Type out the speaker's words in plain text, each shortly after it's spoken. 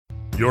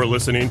You're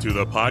listening to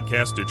the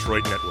Podcast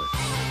Detroit Network.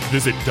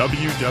 Visit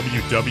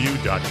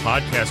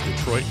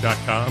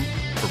www.podcastdetroit.com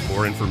for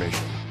more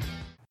information.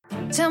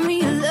 Tell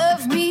me you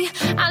love me,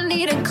 I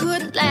need a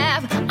good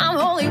laugh. I'm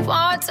holy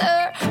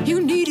water, you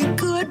need a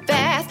good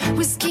bath.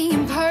 Whiskey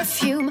and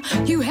perfume,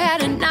 you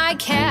had a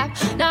nightcap.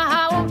 Now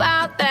how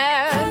about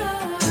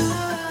that?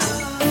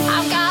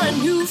 I've got a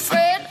new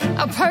friend,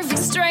 a perfect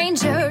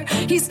stranger.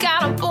 He's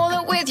got a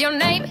bullet with your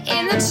name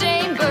in the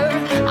chamber.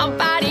 I'm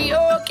body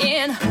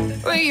organ,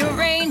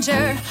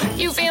 rearranger.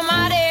 You feel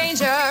my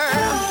danger.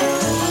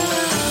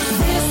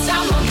 This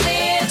time a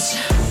bitch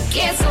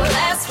gets the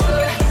last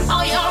word.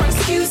 All your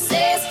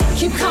excuses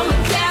keep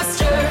coming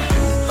faster,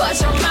 but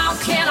your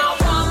mouth cannot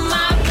run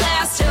my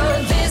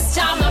blaster. This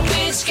time the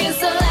bitch gets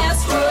the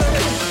last word.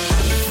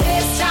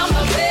 This time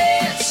the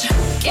bitch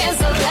gets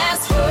the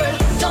last word.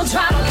 Don't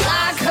try to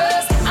lie,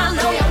 cause I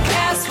know your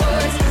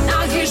passwords.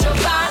 Now here's your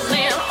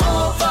violent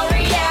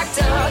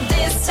overreactor.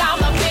 This time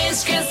the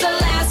bitch gets the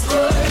last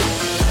word.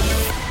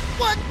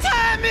 What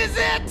time is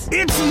it?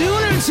 It's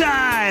Nooner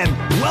time!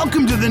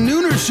 Welcome to the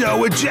Nooner Show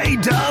with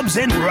J-Dubs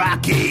and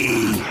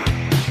Rocky.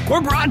 We're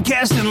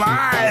broadcasting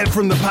live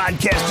from the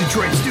Podcast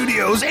Detroit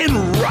studios in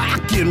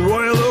rockin'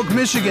 Royal Oak,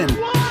 Michigan.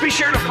 Be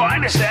sure to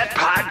find us at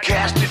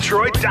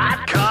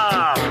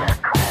podcastdetroit.com.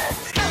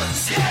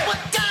 What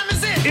time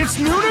is it? It's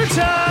Nooner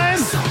time!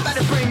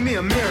 Somebody bring me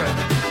a mirror.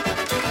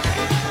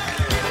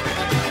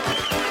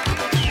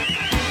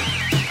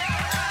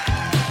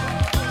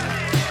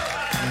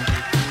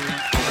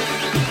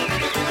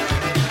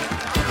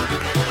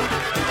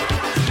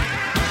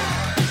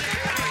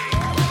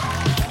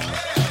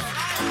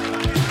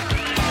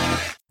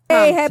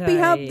 Hey, happy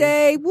hump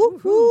day.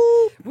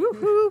 Woohoo.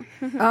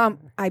 Woohoo.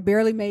 I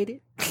barely made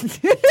it.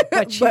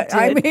 But you did.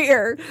 I'm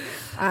here.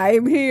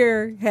 I'm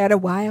here. Had a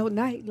wild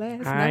night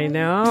last night. I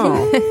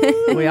know.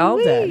 We all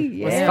did.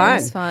 It was Yeah. fun. It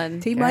was fun.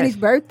 T-Money's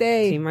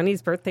birthday.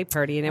 T-Money's birthday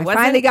party. And it I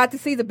wasn't... finally got to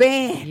see the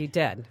band. You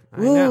did.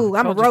 I Ooh, know.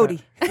 I'm a Told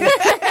roadie. you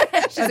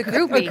that. She's a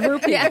groupie.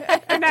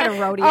 You're not a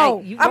roadie.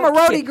 Oh, I'm a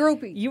roadie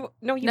groupie. You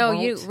won't.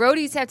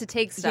 Roadies have to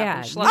take stuff Yeah.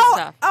 and schlep Oh,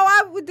 stuff.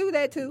 I would do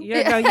that too.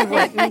 Yeah, no, you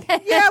wouldn't.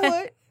 Yeah, I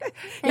would.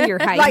 In your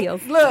high Like,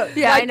 heels. look.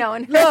 Yeah, like, I know.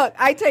 Look,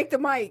 I take the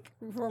mic.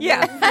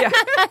 Yeah.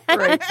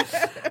 Right.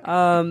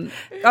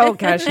 Oh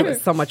gosh, it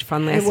was so much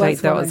fun last night.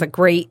 That was a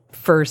great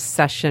first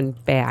session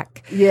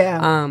back.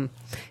 Yeah.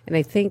 And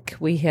I think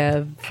we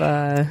have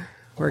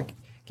we're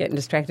getting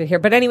distracted here.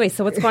 But anyway,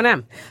 so what's going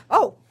on?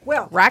 Oh,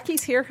 well.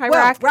 Rocky's here. Hi, Well,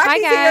 Rock. Rocky's Hi,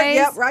 guys. here.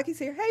 Yep, Rocky's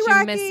here. Hey, Did Rocky.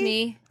 you miss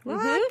me?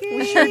 Rocky.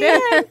 We sure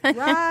did.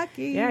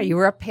 Rocky. Yeah, you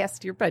were up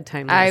past your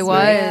bedtime. I last was.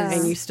 night,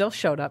 and you still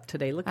showed up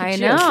today. Look at I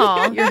you.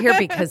 know. You're here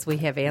because we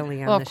have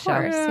Allie on Well, the of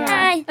show. course.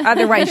 Hi.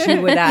 Otherwise,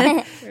 you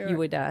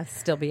would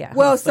still be at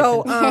Well, home.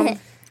 so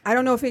I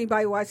don't know if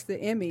anybody watched the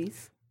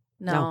Emmys.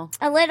 No.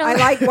 A little. I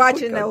like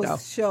watching God, those no.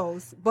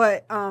 shows,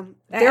 but Emmys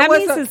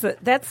was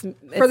it's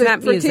for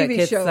not music. TV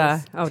it's shows,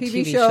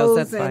 TV shows.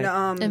 That's and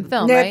fine. And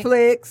film, right?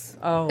 Netflix.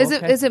 Oh, Is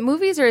okay. it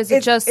movies or is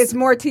it just? It's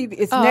more TV.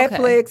 It's Oh, okay.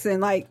 Netflix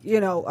and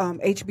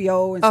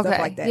HBO and stuff Okay,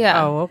 like that.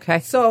 yeah. Oh, okay.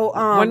 So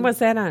when was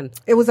that on?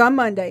 it was on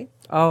Monday,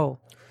 Oh,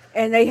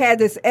 and they had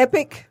this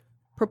epic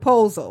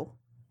proposal.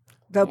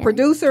 The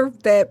producer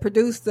that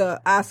produced the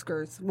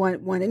Oscars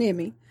won an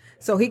Emmy.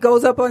 So he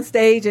goes up on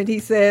stage and he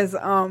says,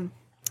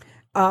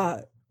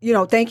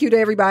 thank you to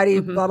everybody,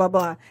 blah, blah,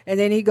 blah. And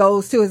then he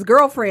goes to his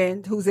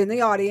girlfriend who's in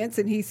the audience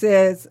and he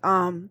says,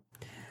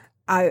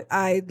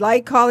 I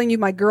like calling you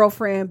my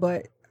girlfriend,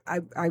 but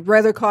I'd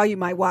rather call you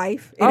my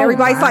wife. And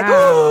everybody's like,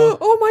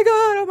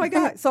 oh my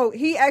God. So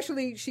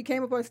she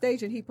came up on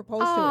stage and he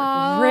proposed to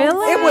her.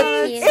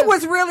 really? It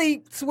was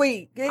really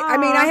sweet. I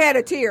mean, I had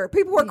a tear.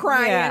 People were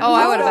crying. Yeah. Oh,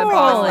 I would have been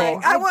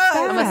bawling. I was.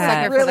 I'm a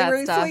sucker for really, that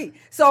really stuff. sweet.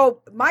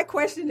 So my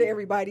question to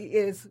everybody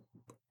is,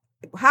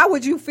 how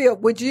would you feel?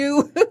 Would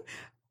you?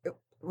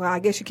 Well, I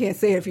guess you can't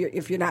say it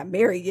if you're not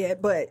married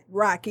yet. But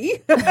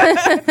Rocky,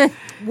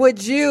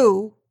 would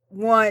you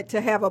want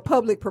to have a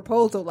public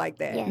proposal like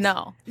that? Yes.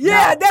 No.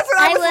 Yeah, that's what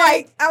I was would.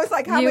 like. I was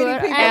like, how You many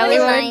would. people? I Allie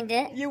would would. mind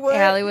it. You would.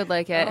 Allie would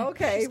like it.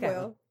 Okay,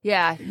 well,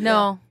 Yeah.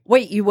 No.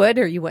 Wait, you would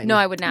or you wouldn't? No,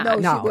 I would not. no,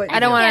 No. she wouldn't. I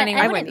don't want Yeah, any.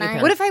 I wouldn't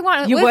mind. What if I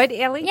want? You what if- would,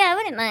 Allie? Yeah, I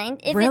wouldn't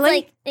mind if Really?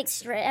 it's like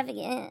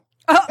extravagant.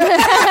 Well,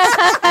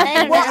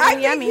 I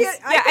I don't know.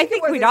 think I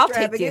think we'd all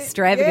take the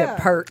extravagant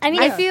part. I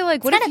mean, I feel like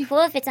it's what if kind you? of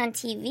cool if it's on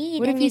TV.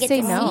 What then if you you get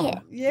say to no? see it.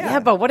 Yeah,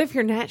 but what if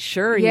you're not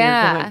sure? And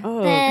Yeah. You're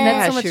going, Then-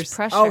 That's so gosh, much you're-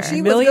 pressure. Oh,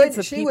 she was Millions good.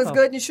 of She was people.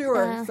 good and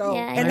sure. So,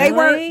 yeah, and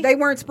Really? they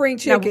weren't spring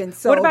Now, chickens.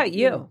 So what about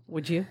you?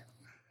 Would you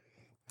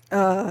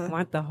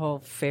want the whole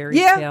fairy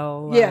Yeah,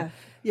 tale? yeah.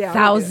 Yeah,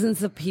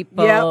 Thousands of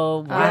people Yep.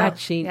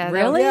 watching. Yeah, that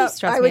Really? Yeah,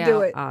 Stress I would me do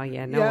out. it. Oh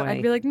yeah, no Yeah. way.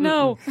 I'd be like,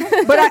 no.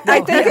 But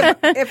I think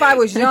if I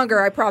was younger,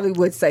 I probably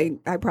would say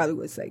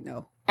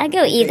no. I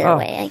go either Oh.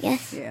 way, I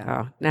guess.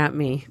 Yeah. Oh, not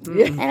me. I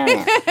don't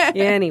know.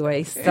 Yeah,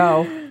 anyway,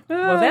 so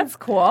Well, that's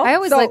cool. I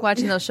always So- like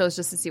watching those shows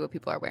just to see what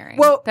people are wearing.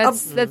 Well,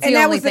 that's the and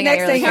that only was the thing I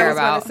next really thing I care was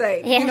going about. to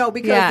say. Yeah. You know,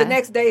 because Yeah. the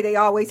next day they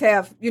always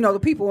have, you know, the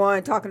people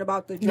on talking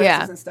about the dresses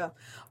Yeah. and stuff.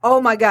 Oh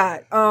my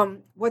God,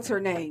 what's her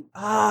name?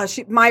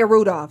 Maya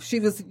Rudolph. She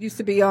used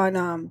to be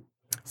on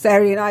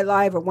Saturday Night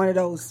Live or one of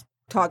those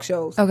talk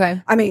shows.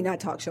 Okay. I mean, not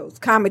talk shows,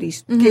 comedy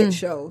skit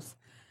shows.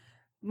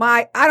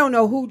 I don't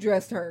know who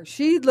dressed her.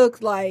 She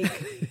looked like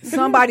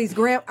somebody's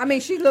I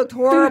mean, she looked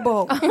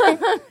horrible.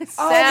 Oh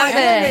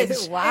my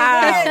goodness!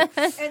 Wow.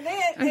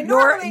 And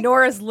normally,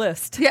 Nora's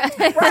list. Yeah.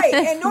 right.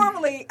 And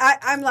normally,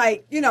 I'm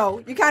like, you know,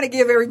 you kind of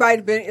give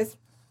everybody it's,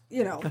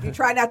 you know, you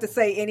try not to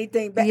say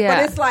anything bad, Yeah.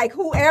 but it's like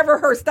whoever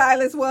her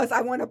stylist was,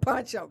 I want to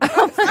punch him.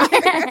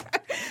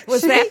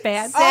 Was that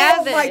bad?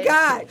 Oh my Savage.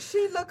 God,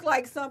 she looked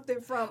like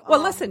something from.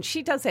 Well, listen,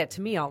 she does that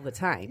to me all the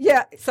time.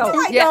 Yeah. So, No,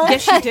 I yeah. don't.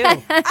 yes, you do.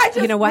 I just,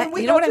 You know what? When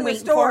we You know go what to I'm the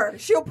waiting store, for?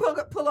 she'll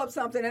pull up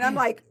something, and I'm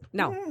like,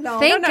 No. no.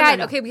 Thank no, God.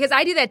 no. Okay, because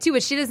I do that too,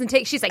 but she doesn't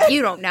take. She's like,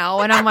 you don't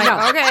know, and I'm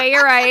like, okay,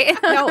 you're right.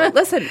 No,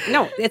 listen,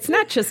 no, it's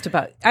not just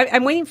about.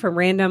 I'm waiting for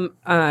random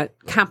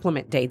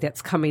compliment day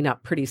that's coming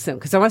up pretty soon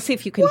because I want to see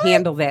if you can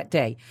handle that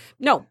day.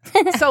 No,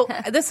 so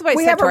this is what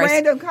We I said have to a her.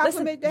 random Listen,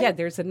 compliment day? Yeah,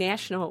 there's a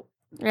national.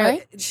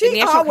 Really? She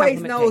national always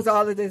compliment knows day.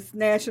 all of this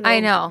national. I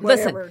know.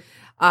 Whatever.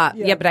 Listen,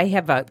 yeah, but I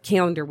have a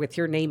calendar with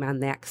your name on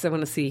that because I want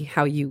to see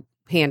how you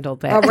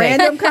handled that. A day.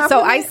 random compliment?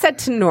 So I said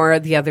to Nora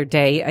the other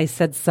day, I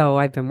said, "So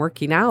I've been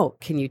working out.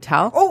 Can you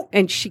tell?" Oh,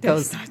 and she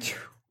That's goes, not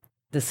true.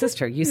 "The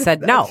sister." You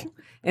said no,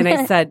 and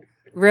I said,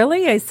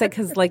 "Really?" I said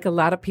because like a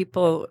lot of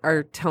people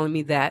are telling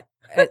me that.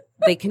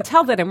 They can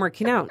tell that I'm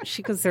working out.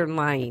 She goes, they're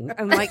lying.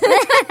 I'm like,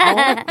 oh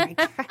my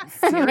God,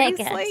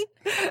 seriously?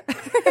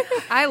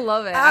 I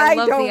love it. I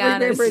love don't the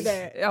honest. remember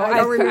that. Oh, I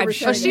don't remember I'm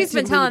sure saying she's that.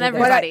 been telling But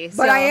everybody.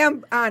 but I so-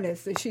 am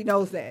honest, and she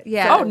knows that.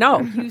 Yeah. Oh,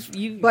 no.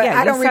 You, But yeah,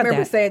 I don't you said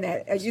remember that. saying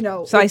that. You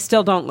know. So I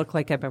still don't look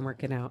like I've been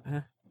working out.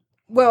 Huh?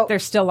 well, They're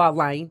still all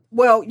lying.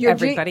 well,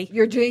 everybody.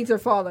 your jeans are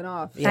falling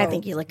off. I so.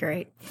 think you look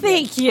great.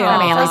 Thank you.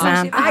 From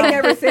Amazon. I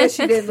never said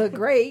she didn't look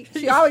great.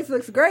 She always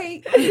looks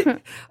great.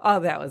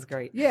 Oh, that was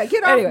great. Yeah,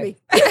 get off Anyway.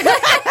 me.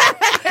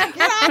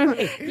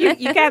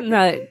 You got in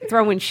the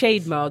throwing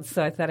shade mode,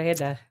 so I thought I had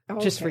to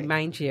just Okay.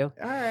 remind you.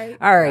 All right.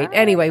 All right.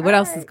 Anyway, what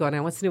else is going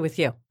on? What's new with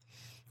you?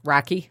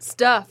 Rocky?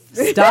 Stuff,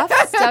 Stuff?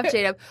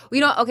 J-Dub. Well,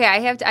 you know, okay, I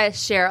have to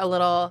share a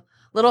little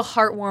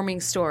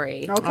heartwarming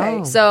story. Okay.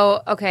 Oh.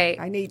 So, okay,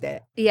 I need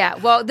that. yeah.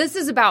 Well, this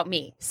is about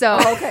me. So,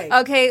 Oh, okay.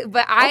 okay,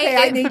 but Okay,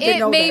 I need to it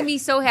know made that. me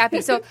so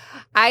happy. So,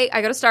 I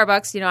go to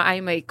Starbucks. You know,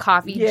 I'm a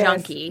coffee Yes,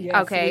 junkie. yes,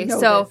 okay, we know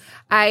so this.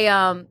 I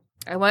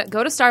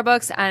go to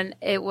Starbucks, and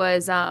it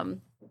was I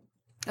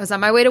was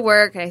on my way to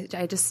work.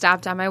 I just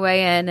stopped on my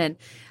way in, and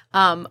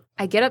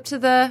I get up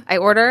to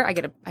I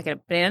get a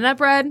banana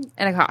bread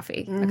and a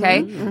coffee.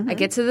 Okay, I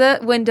get to the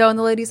window, and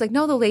the lady's like,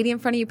 "No, the lady in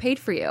front of you paid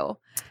for you."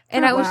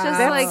 And I was just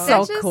Wow. like, That's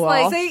 "That's so just cool.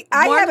 like." See,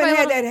 I warmed haven't my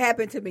had little- that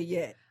happen to me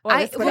yet. well,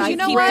 you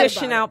know keep what?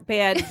 dishing out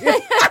bad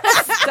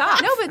stuff.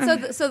 No,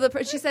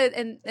 but she said,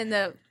 and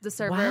the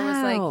server was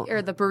Wow. like,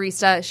 or the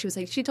barista, she was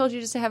like, she told you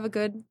just to have a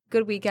good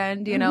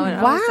weekend, you know. And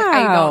I was like,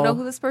 I Wow. don't know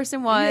who this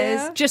person was.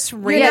 Yeah. Just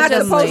not Yeah,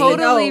 just supposed to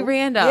totally know.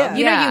 random. Yeah.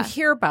 You know, you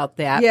hear about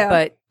that, Yeah.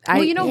 but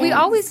Well, you know, we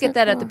Yeah, always that's get so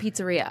that at cool. the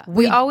pizzeria.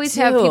 We We always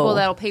have do. people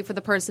that'll pay for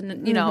the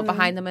person, you know,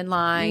 behind them in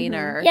line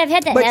or. Yeah, I've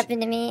had that But-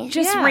 happen to me.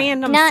 just Yeah.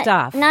 random not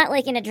stuff. not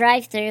like in a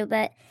drive-through,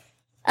 but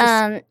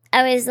I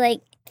was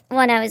like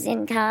when I was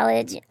in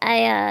college,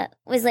 I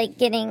was like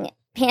getting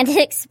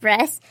Panda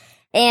Express,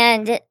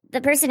 and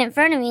the person in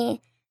front of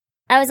me,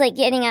 I was like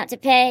getting out to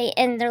pay,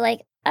 and they're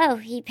like, "Oh,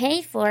 he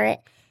paid for it,"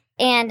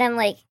 and I'm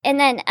like, and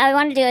then I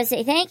wanted to go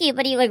say thank you,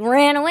 but he like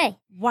ran away,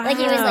 Wow. like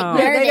he was like Yeah,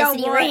 they nervous don't and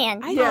he want-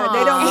 ran, Yeah,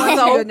 they don't want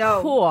So you to know.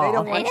 cool. They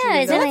don't I want know, you to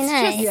it's know. really That's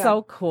nice. just Yeah.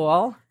 so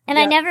cool. and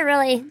I never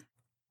really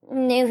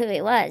knew who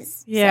he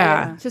was.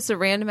 Yeah. Just a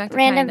random act of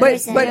Random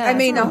kindness. person. But Yeah, I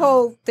mean, the that's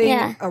whole thing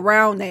Yeah.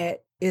 around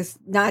that is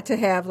not to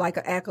have like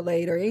an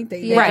accolade or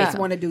anything. They Yeah. just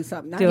want to do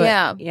something. Do it.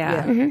 Yeah.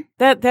 Yeah. Mhm.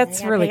 That's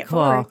gotta really pay it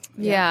cool. forward.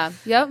 Yeah.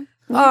 Yep.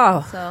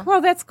 Oh, So-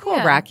 well, that's cool,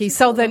 Yeah, Rocky. it's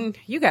So cool. then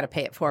you got to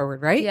pay it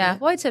forward, right? Yeah.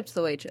 Well, I tipped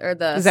the waitress or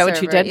the. Is that what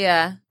you server. did?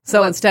 Yeah. So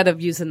Well, instead of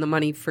using the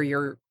money for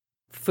your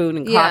food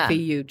and Yeah. coffee,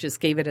 you just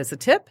gave it as a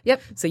tip.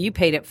 Yep. So you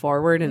paid it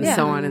forward and Yeah.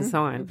 so on and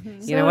so on.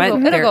 You so know what? It'll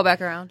There- go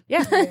back around.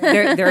 Yeah,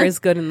 there is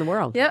good in the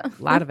world. Yep.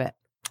 A lot of it.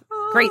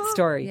 Great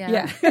story.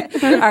 Yeah.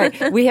 All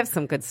right. We have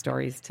some good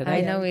stories today.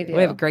 I know we do.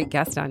 We have a great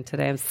guest on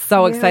today. I'm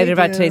so Yeah, excited we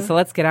about do. today. So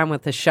let's get on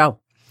with the show.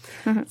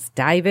 Let's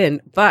dive in.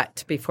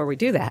 But before we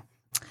do that,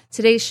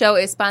 Today's show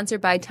is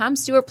sponsored by Tom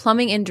Stewart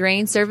Plumbing and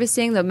Drain,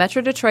 servicing the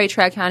Metro Detroit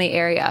Tri-County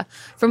area.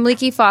 From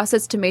leaky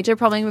faucets to major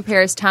plumbing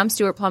repairs, Tom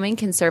Stewart Plumbing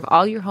can serve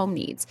all your home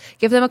needs.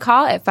 Give them a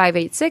call at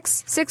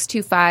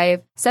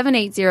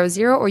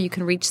 586-625-7800, or you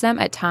can reach them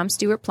at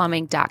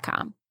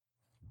tomstewartplumbing.com.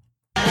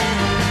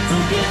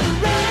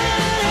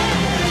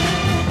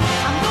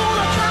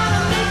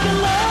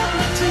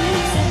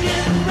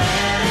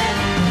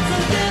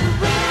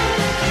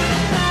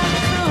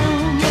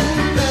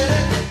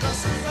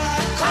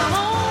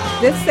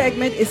 This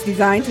segment is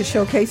designed to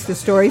showcase the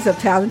stories of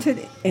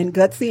talented and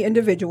gutsy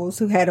individuals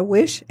who had a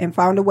wish and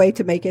found a way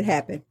to make it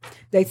happen.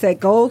 They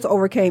set goals,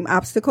 overcame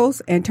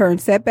obstacles, and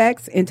turned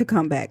setbacks into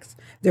comebacks.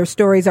 Their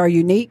stories are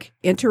unique,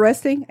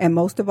 interesting, and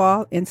most of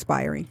all,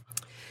 inspiring.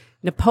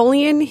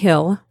 Napoleon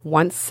Hill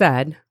once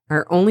said,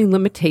 "Our only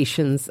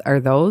limitations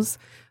are those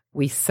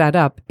we set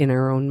up in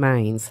our own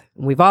minds."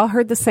 We've all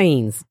heard the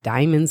sayings,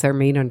 diamonds are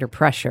made under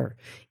pressure.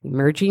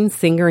 Emerging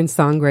singer and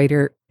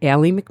songwriter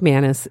Allie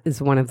Mcmanus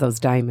is one of those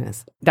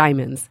diamonds.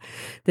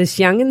 This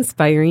young,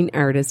 inspiring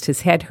artist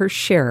has had her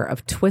share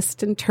of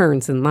twists and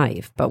turns in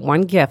life, but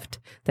one gift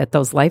that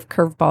those life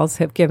curveballs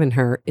have given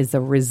her is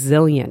a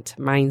resilient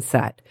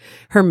mindset.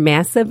 Her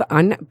massive,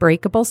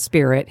 unbreakable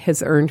spirit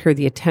has earned her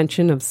the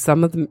attention of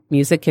some of the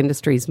music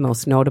industry's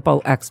most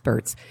notable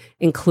experts,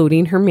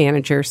 including her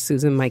manager,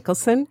 Susan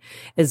Michelson,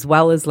 as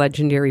well as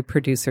legendary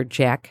producer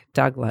Jack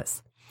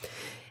Douglas.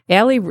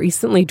 Allie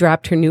recently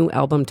dropped her new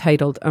album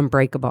titled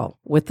Unbreakable.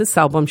 With this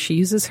album, she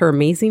uses her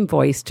amazing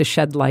voice to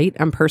shed light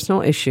on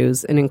personal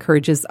issues and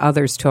encourages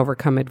others to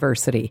overcome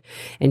adversity.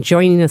 And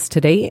joining us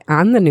today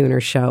on The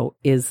Nooner Show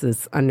is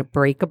this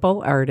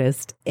unbreakable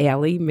artist,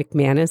 Allie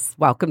Mcmanus.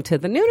 Welcome to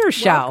The Nooner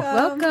Show.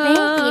 Welcome. Thank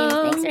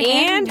you. Thanks for having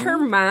And me. her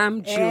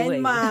mom, Julie.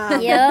 And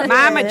Mom. Yep.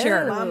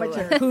 Momager.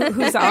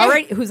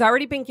 Momager. Who's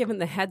already been given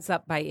the heads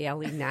up by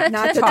Allie not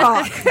To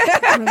talk.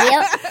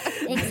 Yep.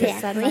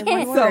 Exactly.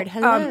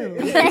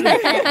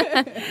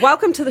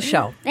 Welcome to the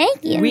show.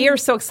 Thank you. We are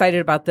so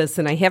excited about this,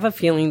 and I have a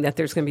feeling that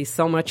there's going to be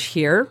so much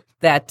here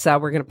that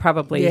we're going to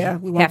probably Yeah,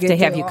 we won't have to get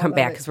have to you all come of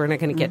back it. because we're not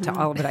going to get to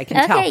all of it, I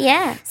can tell. Okay,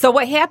 yeah. So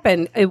what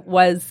happened, it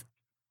was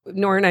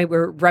Nora and I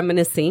were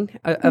reminiscing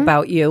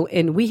about you,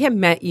 and we had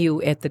met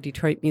you at the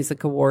Detroit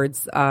Music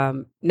Awards,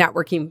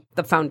 networking,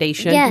 the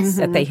foundation Yes.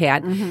 that they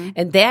had.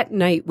 And that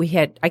night we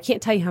had, I can't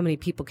tell you how many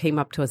people came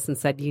up to us and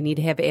said, you need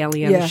to have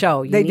Allie on the Yeah,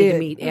 show. You they need to did.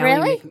 meet Allie.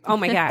 Really? Oh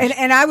my gosh.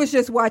 And I was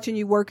just watching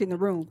you work in the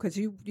room because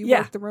you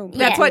worked the room.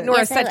 That's Yeah. what Nora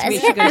Yes, I said to me.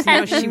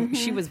 was. She goes,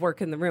 she was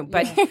working the room.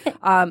 But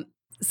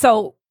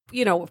so,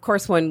 of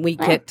course, when we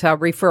get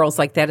referrals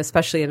like that,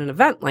 especially at an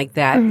event like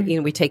that,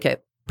 we take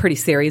it pretty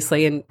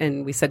seriously.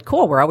 And we said,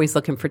 cool, we're always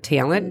looking for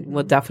talent.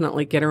 We'll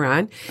definitely get her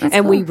on.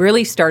 And we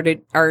really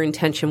started, our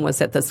intention was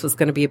that this was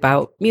going to be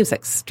about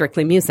music,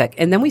 strictly music.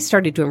 And then we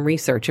started doing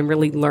research and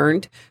really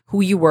learned who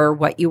you were,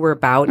 what you were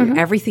about, and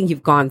everything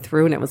you've gone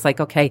through. And it was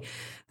like, okay,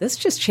 this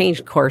just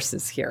changed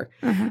courses here.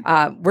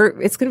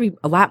 It's going to be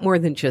a lot more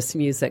than just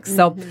music.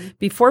 So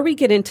before we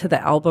get into the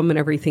album and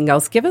everything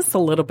else, give us a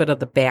little bit of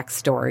the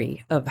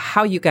backstory of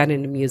how you got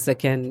into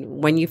music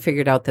and when you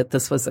figured out that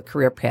this was a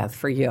career path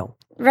for you.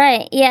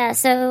 Right, yeah.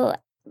 So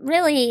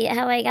really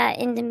how I got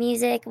into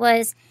music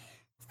was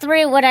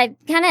through what I've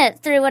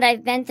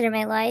been through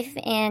my life.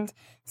 And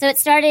so it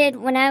started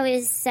when I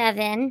was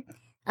 7.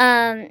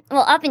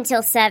 Up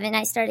until 7,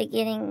 I started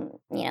getting,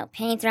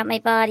 pain throughout my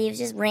body. It was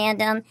just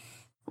random.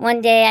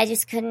 One day I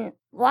just couldn't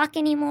walk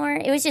anymore.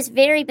 It was just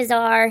very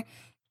bizarre.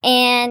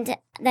 And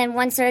then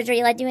one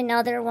surgery led to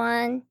another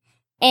one.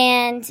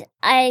 And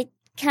I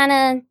kind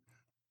of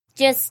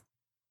just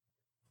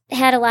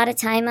had a lot of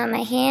time on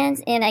my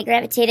hands, and I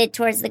gravitated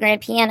towards the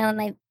grand piano in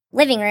my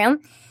living room.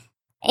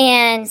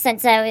 And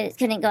since I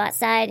couldn't go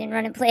outside and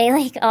run and play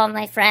like all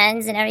my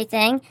friends and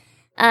everything,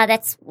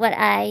 that's what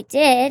I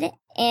did.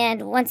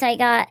 And once I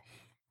got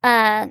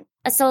a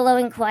solo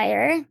in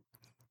choir,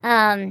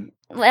 that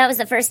was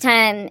the first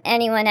time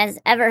anyone has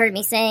ever heard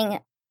me sing,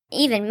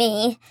 even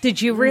me.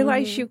 Did you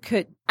realize you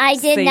could I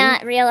did sing?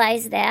 not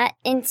realize that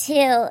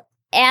until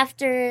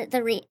after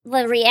the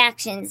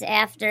reactions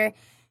after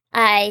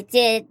I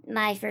did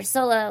my first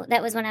solo.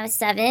 That was when I was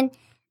 7.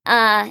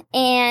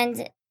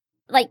 And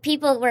like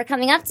people were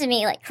coming up to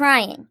me like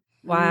crying.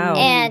 Wow.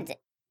 And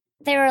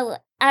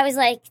I was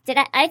like,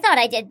 I thought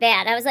I did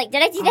bad. I was like,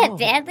 did I do that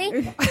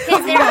badly?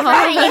 Because they were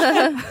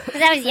crying.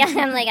 Because I was young.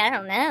 I'm like, I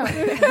don't know.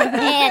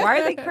 And, Why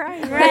are they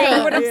crying?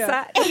 Right. What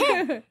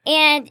upset?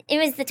 and it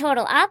was the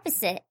total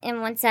opposite. And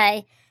once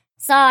I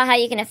saw how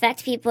you can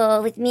affect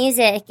people with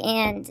music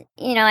and,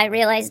 I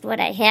realized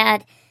what I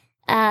had,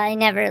 I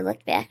never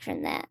looked back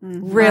from that.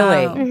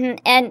 Really? Hmm.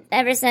 And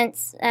ever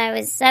since I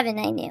was 7,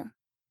 I knew.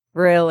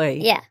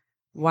 Really? Yeah.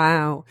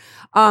 Wow.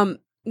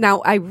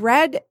 Now I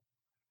read,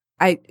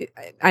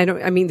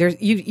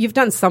 you've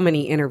done so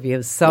many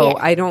interviews, so Yeah.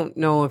 I don't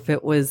know if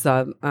it was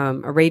a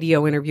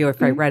radio interview,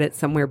 if I read it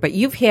somewhere, but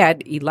you've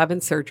had 11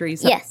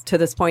 surgeries up Yes. to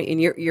this point,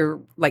 and you're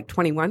like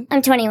 21?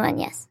 I'm 21,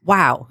 yes.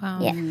 Wow.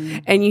 Yeah.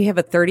 And you have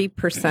a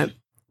 30%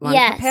 lung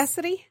Yes.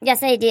 capacity?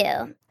 Yes, I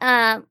do.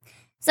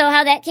 So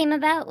how that came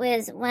about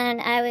was when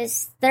I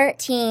was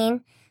 13,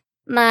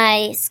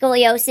 my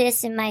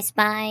scoliosis in my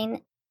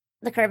spine,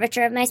 the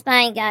curvature of my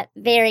spine got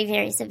very,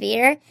 very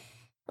severe,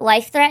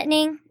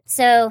 life-threatening.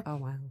 So Oh,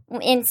 wow.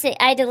 I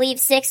had to leave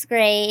 6th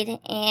grade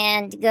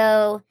and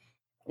go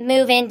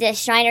move into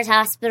Shriners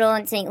Hospital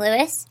in St.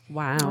 Louis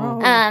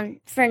Wow.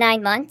 for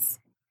 9 months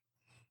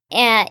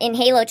in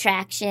halo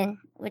traction,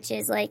 which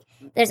is like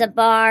there's a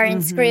bar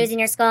and screws in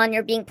your skull and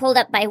you're being pulled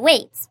up by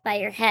weights by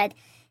your head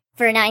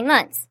for 9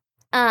 months.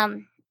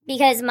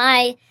 Because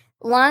my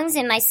lungs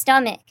and my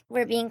stomach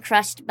were being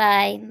crushed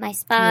by my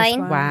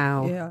spine.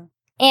 Wow. Yeah.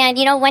 And,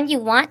 you know, when you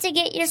want to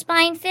get your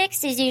spine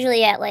fixed is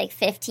usually at like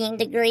 15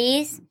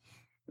 degrees.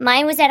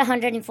 Mine was at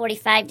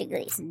 145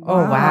 degrees. Oh,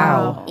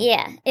 wow.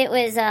 Yeah, it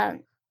was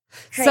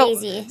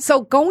crazy.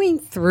 So going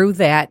through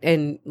that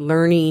and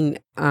learning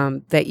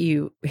that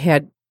you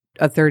had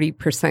a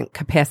 30%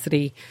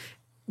 capacity,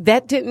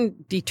 that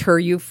didn't deter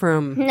you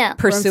from No.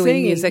 pursuing From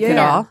singing, music yeah. at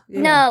all?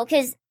 Yeah. No,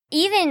 because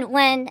even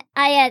when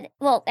I had,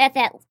 at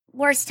that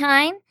worst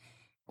time,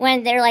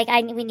 when they're like,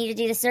 we need to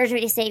do the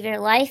surgery to save your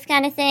life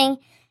kind of thing,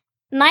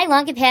 my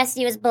lung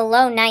capacity was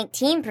below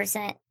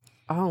 19%.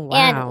 Oh, wow.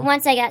 And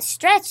once I got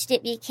stretched,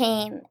 it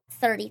became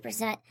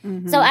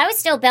 30%. So I was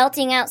still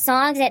belting out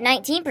songs at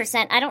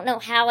 19%. I don't know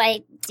how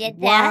I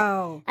did that.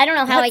 Wow. I don't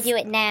know how I That's do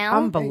it now.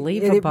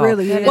 Unbelievable. It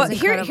really is. Well,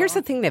 incredible. here's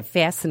the thing that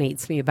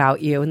fascinates me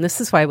about you, and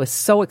this is why I was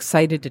so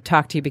excited to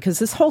talk to you, because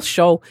this whole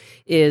show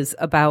is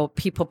about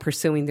people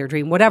pursuing their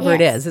dream, whatever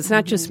it Yes. is. It's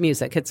not just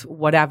music, it's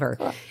whatever.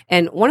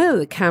 And one of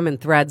the common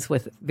threads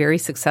with very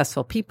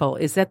successful people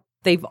is that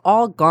they've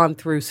all gone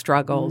through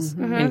struggles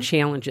and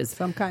challenges.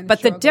 Some kind of but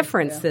the struggle,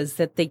 difference yeah. is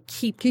that they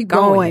keep Keep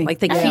going. going. Like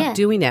they Oh, keep yeah.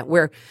 doing it.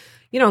 Where,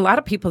 you know, a lot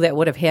of people that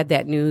would have had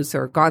that news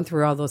or gone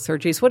through all those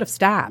surgeries would have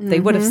stopped.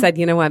 They would have said,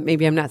 you know what,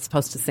 maybe I'm not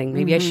supposed to sing.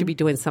 Maybe I should be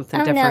doing something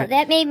Oh, no, different.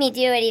 that made me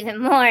do it even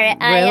more.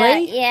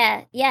 Really?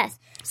 Yeah, yes.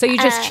 So you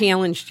just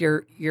challenged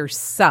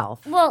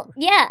yourself. Well,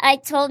 yeah, I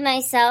told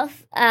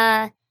myself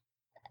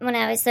when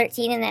I was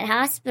 13 in that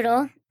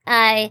hospital,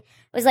 I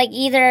was like,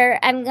 either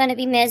I'm going to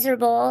be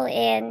miserable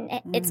and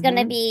it's going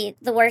to be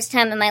the worst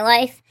time of my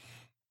life,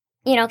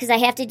 you know, because I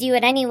have to do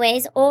it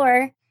anyways,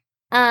 or,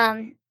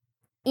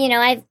 you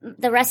know, I've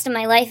the rest of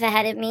my life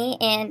ahead of me,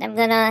 and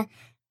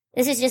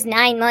this is just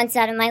 9 months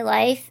out of my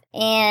life,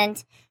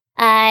 and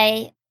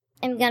I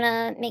am going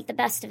to make the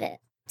best of it.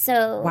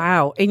 So,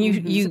 Wow. And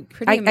you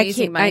pretty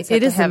amazing mindset it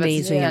to is have at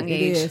such a amazing. young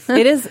age.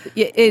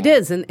 It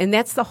is. And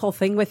that's the whole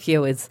thing with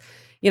you is,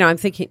 you know, I'm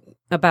thinking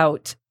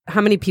about how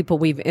many people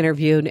we've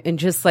interviewed and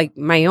just like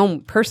my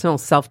own personal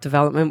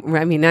self-development.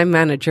 I mean, I'm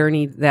on a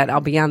journey that I'll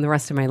be on the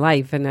rest of my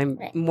life, and I'm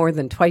more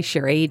than twice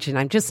your age. And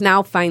I'm just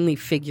now finally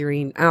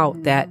figuring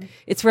out that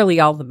it's really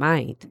all the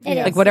mind. It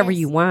like is, whatever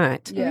yes. you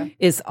want Yeah.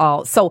 is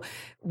all. So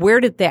where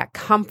did that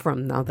come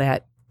from though,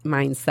 that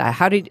mindset?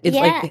 How did it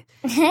like,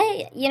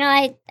 you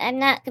know, I'm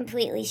not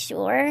completely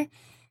sure.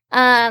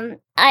 Mostly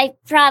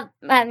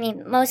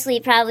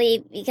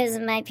probably because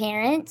of my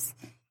parents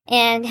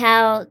and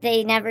how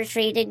they never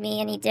treated me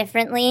any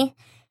differently,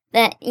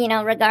 that, you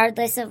know,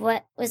 regardless of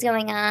what was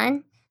going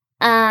on.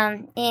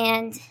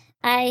 And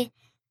I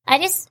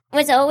just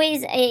was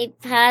always a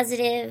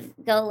positive,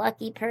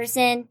 go-lucky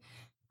person.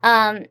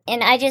 And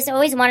I just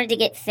always wanted to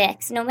get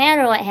fixed. No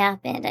matter what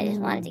happened, I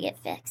just wanted to get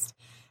fixed.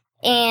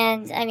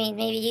 And, I mean,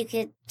 maybe you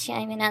could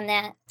chime in on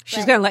that.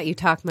 she's going to let you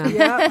talk, Mom.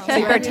 Yeah. So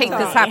you better take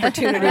this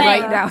opportunity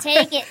right now.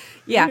 Take it.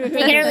 Yeah. Take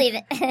it or leave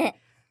it.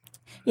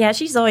 Yeah,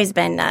 she's always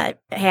been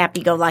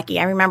happy-go-lucky.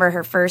 I remember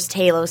her first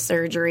Halo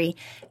surgery,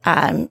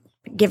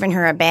 giving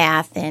her a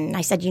bath, and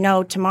I said, you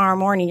know, tomorrow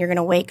morning you're going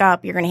to wake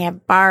up, you're going to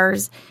have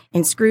bars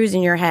and screws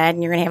in your head,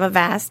 and you're going to have a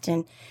vest.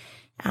 And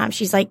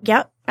she's like,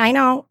 yep, I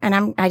know,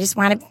 and I just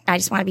want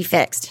to be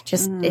fixed.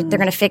 They're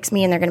going to fix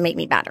me, and they're going to make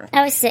me better.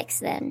 I was 6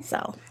 then.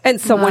 So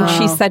And so when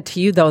she said to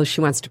you, though, she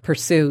wants to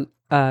pursue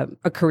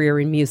a career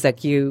in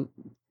music, you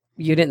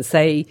didn't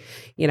say,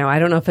 you know, I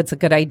don't know if it's a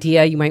good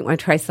idea. You might want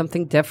to try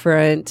something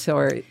different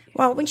or.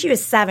 Well, when she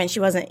was 7, she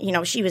wasn't, you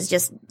know, she was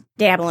just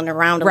dabbling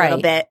around a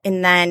little bit.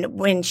 And then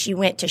when she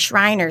went to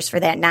Shriners for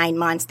that 9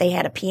 months, they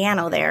had a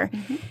piano there.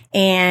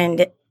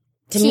 And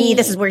to me,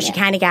 this is where she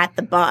kind of got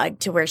the bug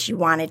to where she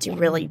wanted to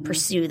really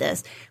pursue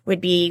this,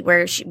 would be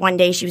where one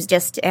day she was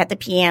just at the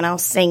piano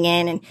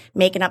singing and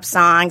making up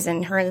songs,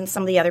 and her and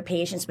some of the other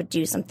patients would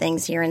do some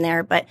things here and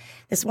there. But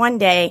this one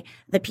day,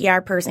 the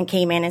PR person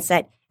came in and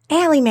said,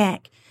 Allie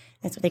Mac.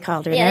 That's what they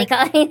called her. Yeah, they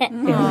call it.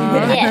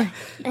 Yeah.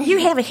 You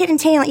have a hidden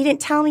talent you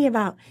didn't tell me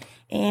about.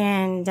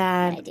 And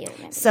I do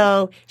remember.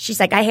 so she's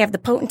like, I have the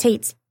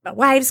potentate's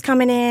wives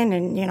coming in,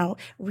 and, you know,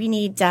 we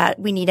need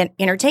an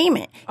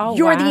entertainment. Oh,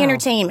 You're wow. the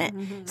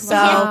entertainment. So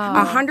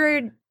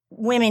 100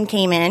 women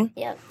came in.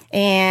 Yep.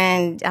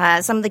 And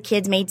some of the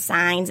kids made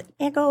signs,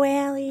 "Go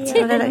Allie," you know, stuff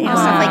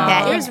like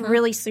that. It was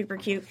really super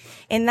cute.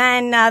 And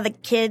then the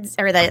kids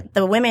or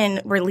the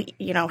women were,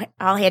 you know,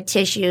 all had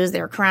tissues. They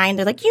were crying.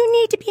 They're like, "You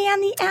need to be on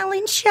the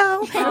Ellen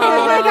Show." Oh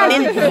my God!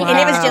 And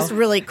it was just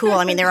really cool.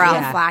 I mean, they were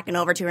all flocking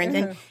over to her, and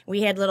then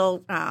we had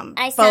little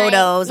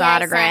photos,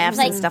 autographs,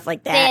 and stuff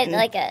like that. They had And-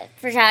 like a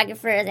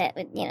photographer that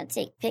would, you know,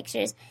 take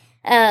pictures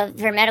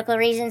for medical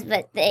reasons,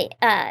 but they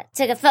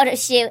took a photo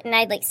shoot and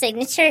I had like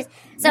signatures.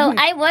 So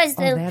I was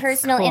the that's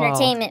personal cool.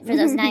 entertainment for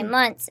those 9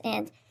 months.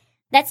 And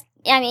that's,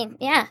 I mean,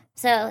 yeah.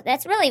 So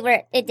that's really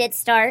where it did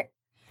start.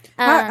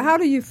 How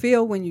do you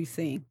feel when you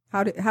sing?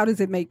 How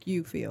does it make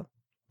you feel?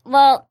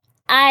 Well,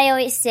 I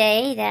always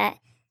say that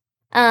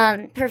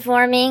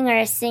performing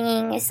or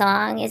singing a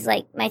song is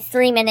like my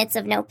 3 minutes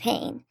of no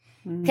pain.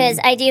 Because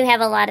I do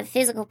have a lot of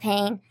physical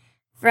pain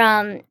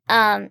from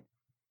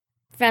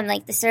from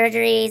like the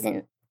surgeries,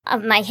 and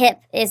my hip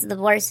is the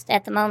worst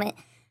at the moment.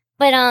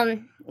 But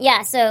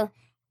yeah, so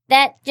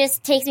that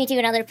just takes me to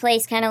another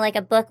place, kind of like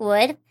a book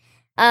would.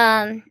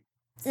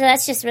 So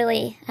that's just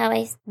really how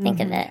I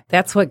think of it.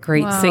 That's what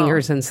great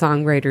singers and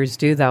songwriters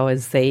do, though,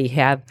 is they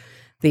have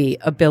the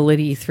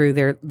ability through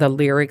the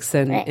lyrics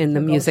and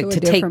the music to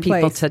take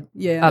people to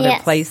other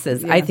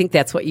places. I think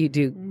that's what you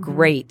do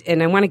great.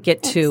 And I want to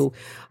get to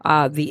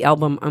the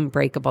album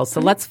Unbreakable.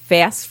 So let's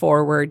fast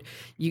forward.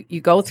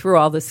 You go through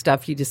all this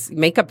stuff. You just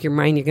make up your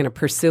mind you're going to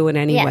pursue it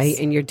anyway,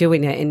 and you're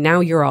doing it. And now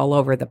you're all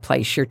over the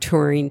place. You're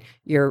touring,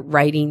 you're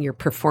writing, you're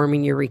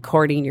performing, you're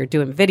recording, you're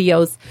doing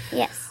videos.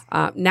 Yes.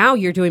 Now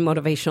you're doing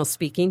motivational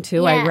speaking,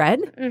 too, I read.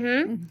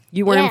 Mm-hmm.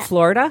 You were in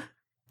Florida?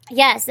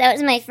 Yes, that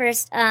was my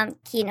first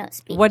keynote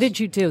speech. What did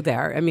you do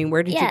there? I mean,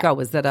 where did you go?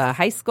 Was it a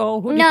high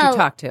school? Who did you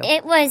talk to?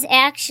 It was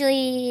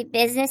actually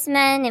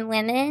businessmen and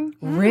women.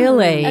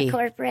 Really? A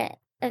corporate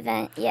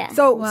event, yeah.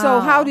 So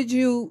how did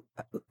you,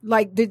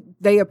 did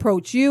they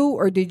approach you,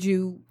 or did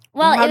you,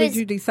 how did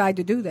you decide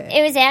to do that?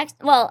 It was,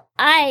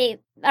 I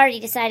already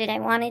decided I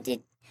wanted to,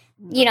 do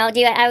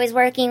it. I was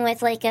working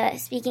with like a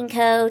speaking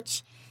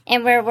coach,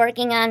 and we're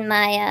working on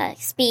my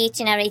speech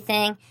and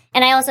everything.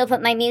 And I also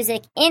put my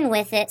music in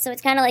with it. So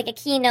it's kind of like a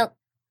keynote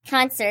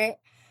concert.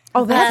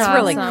 Oh, that's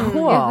really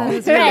cool.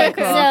 Right. Really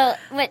cool. So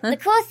the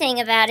cool thing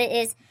about it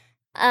is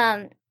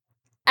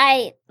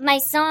my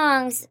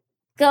songs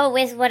go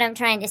with what I'm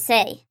trying to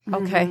say.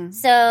 Okay.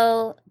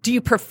 So do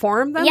you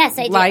perform them? Yes,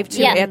 I do. Live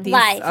too at these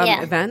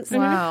events?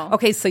 Wow.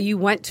 Okay, so you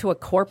went to a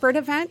corporate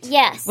event?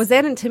 Yes. Was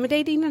that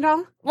intimidating at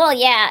all? Well,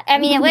 yeah. I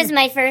mean, it was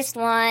my first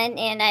one,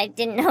 and I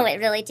didn't know what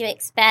really to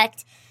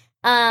expect.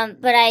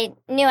 But I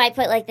knew I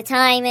put like the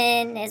time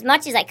in as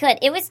much as I could.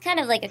 It was kind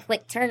of like a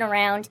quick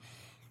turnaround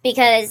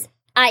because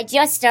I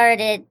just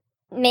started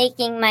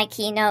making my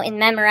keynote and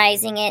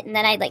memorizing it, and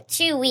then I had like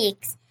 2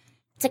 weeks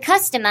to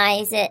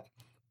customize it.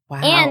 Wow.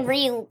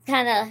 And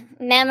kind of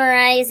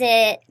memorize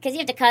it, because you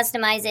have to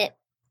customize it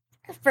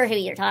for who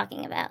you're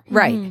talking about.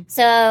 Right.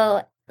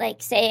 So,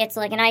 like, say it's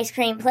like an ice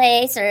cream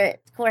place or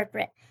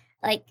corporate,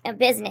 like a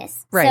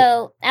business. Right.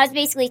 So I was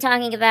basically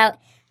talking about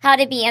how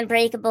to be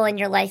unbreakable in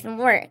your life and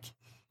work.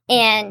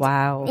 And,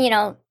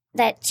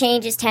 that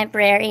change is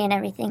temporary and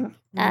everything.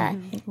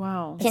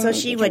 Wow. So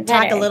she would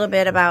talk a little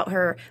bit about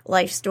her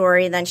life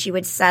story, then she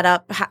would set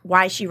up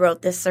why she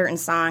wrote this certain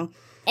song.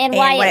 And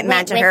what it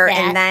meant to her, that.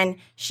 and then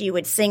she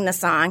would sing the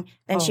song.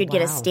 Then she'd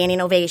get a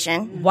standing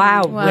ovation.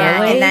 Wow, yeah,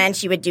 really? and then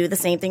she would do the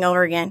same thing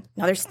over again,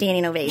 another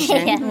standing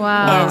ovation. Yeah.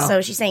 Wow. And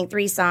so she sang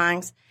 3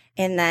 songs,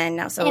 and then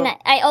And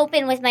I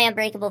open with my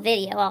Unbreakable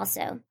video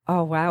also.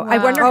 Oh, wow. I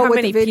wonder Oh, how with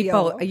many the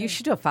video. people, you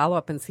should do a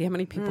follow-up and see how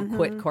many people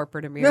quit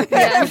corporate America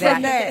after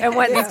that and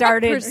went and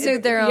started.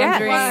 Pursued their own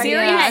dreams.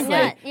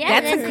 Seriously.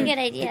 That's a good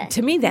idea.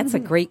 To me, that's a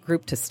great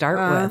group to start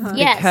with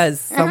Yes.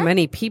 because so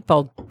many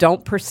people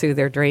don't pursue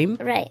their dream.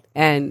 Right.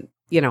 And,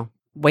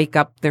 wake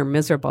up, they're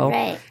miserable.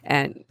 Right.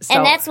 And so,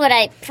 And that's what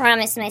I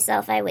promised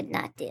myself I would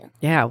not do.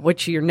 yeah,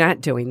 which you're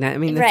not doing. That. I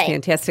mean, that's Right.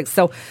 fantastic.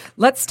 So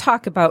let's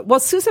talk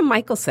about, Susan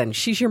Michelson,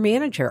 she's your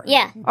manager.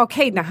 Yeah.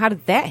 Okay, now how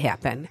did that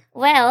happen?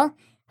 Well,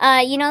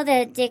 you know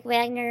the Dick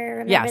Wagner,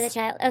 Remember Yes. the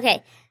Child?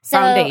 Okay. So,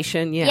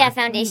 Foundation, yeah. Yeah,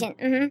 foundation.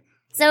 Mm-hmm.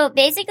 So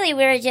basically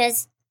we were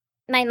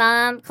my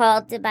mom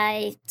called to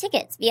buy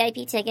tickets,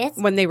 VIP tickets.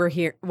 When they were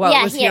here, it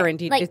was here in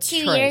like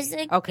Detroit. 2 years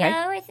ago, Okay.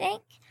 I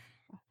think.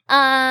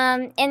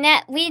 And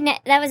that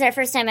was our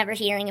first time ever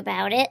hearing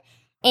about it.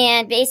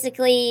 And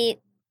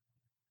basically,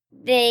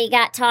 they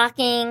got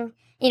talking.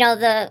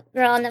 The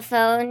girl on the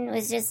phone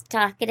was just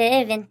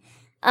talkative,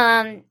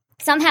 and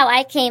somehow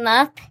I came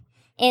up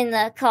in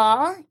the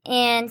call,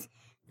 and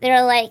they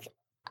were like,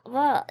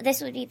 "Well,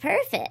 this would be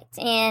perfect."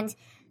 And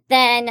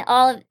then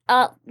all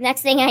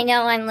next thing I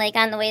know, I'm like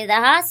on the way to the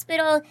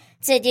hospital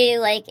to do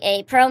like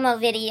a promo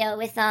video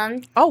with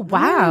them. Oh,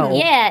 wow.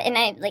 Yeah, and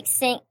I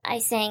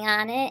sang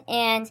on it,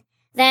 and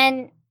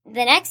then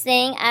the next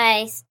thing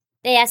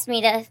they asked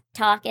me to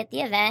talk at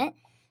the event,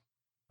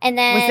 and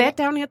then Was that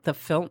down at the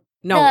film?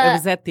 No, it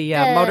was at the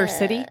Motor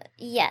City.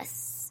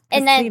 Yes,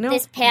 and then Casino?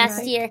 this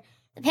past year,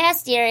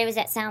 it was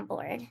at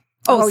Soundboard.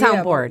 Oh, yeah,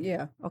 Soundboard.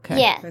 yeah.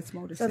 Okay. Yeah, That's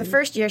Motor So the City.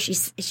 first year she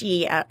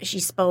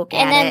spoke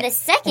and at then it. the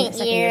second And the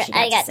second year year she got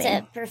I to got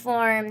sing. to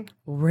perform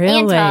Really?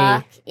 and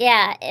talk.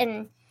 Yeah,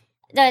 and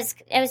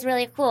it was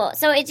really cool.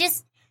 So it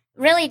just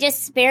really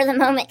just spare the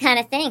moment kind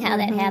of thing how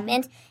that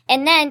happened.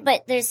 And then,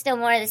 but there's still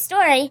more of the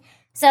story.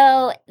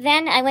 So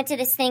then I went to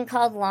this thing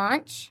called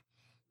Launch.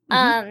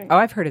 Oh,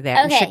 I've heard of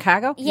that. Okay. In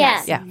Chicago?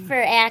 Yeah, Yeah. for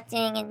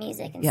acting and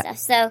music and Yeah. stuff.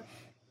 So,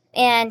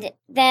 and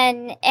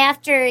then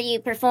after you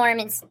perform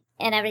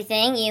and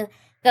everything, you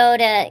go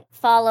to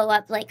follow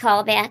up like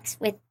callbacks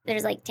with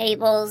there's like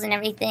tables and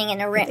everything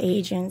and With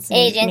agents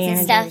and and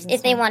managers stuff and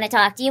if they want to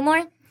talk to you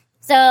more.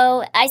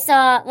 So I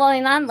saw,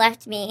 my mom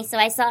left me, so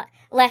I saw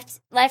left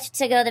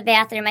to go to the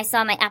bathroom. I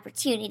saw my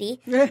opportunity.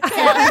 She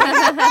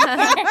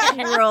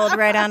rolled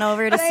right on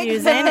over to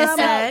Susan and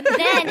said,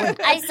 Then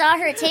I saw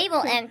her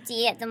table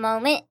empty at the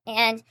moment,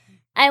 and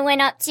I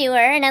went up to her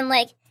and I'm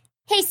like,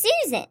 "Hey,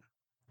 Susan,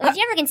 would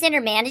you ever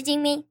consider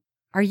managing me?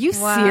 Are you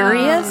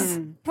serious?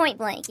 Point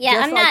blank. Yeah,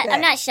 Just I'm like not. that.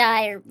 I'm not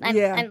shy, or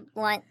I'm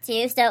blunt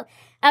too. So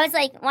I was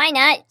like, why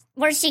not?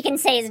 Worst she can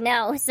say is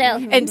no. So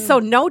And so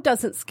no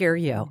doesn't scare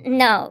you.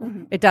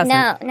 no, It doesn't.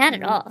 no, not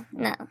at all.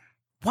 No.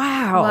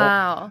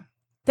 Wow.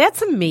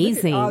 That's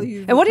amazing. all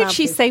you've And what did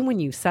she accomplished. say when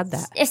you said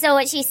that? So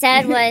what she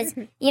said was,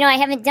 I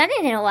haven't done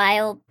it in a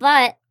while,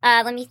 but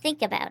let me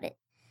think about it.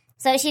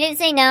 So she didn't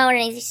say no or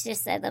anything. She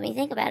just said, let me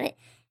think about it.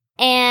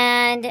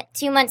 And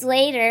 2 months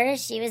later,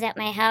 she was at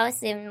my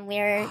house and we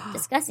were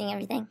discussing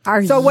everything.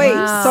 So wait,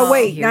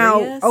 serious?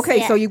 now, okay,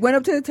 Yeah. so you went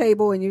up to the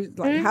table and you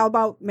like, how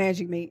about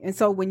managing me? And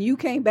so when you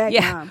came back,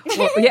 Yeah. Mom,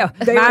 Well, yeah.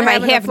 they Mom, were I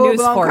having have a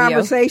news full-blown for you.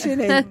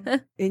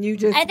 conversation, and you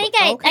just, I think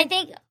I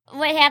think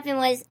what happened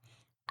was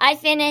I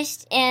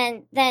finished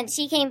and then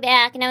she came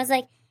back and I was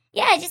like,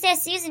 yeah, I just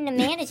asked Susan to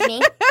manage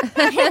me.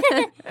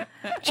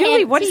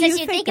 Julie, And what she do said you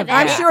she'd think think of about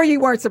I'm that? sure you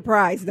weren't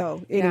surprised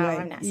though. Anyway, No,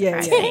 I'm not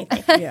yeah, surprised.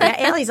 yeah. Yeah,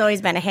 Allie's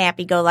always been a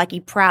happy-go-lucky,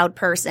 proud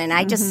person.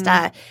 I just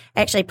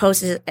actually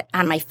posted it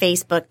on my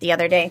Facebook the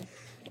other day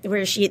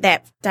where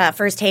that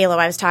first Halo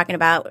I was talking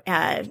about,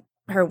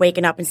 her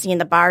waking up and seeing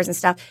the bars and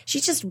stuff.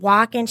 She's just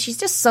walking. She's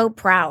just so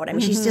proud. I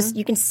mean, she's just,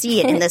 you can see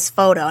it in this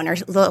photo, and her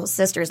little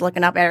sister's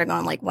looking up at her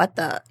going like, what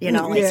the, like,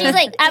 Yeah. She's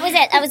like,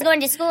 I was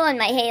going to school in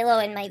my halo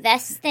and my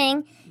vest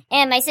thing,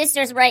 and my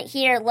sister's right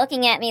here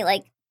looking at me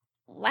like,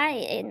 why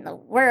in the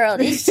world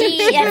is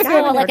she at I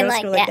school would never looking go to like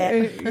school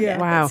that? Yeah.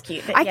 Wow. That's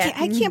cute. But yeah.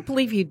 I can't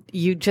believe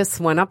you just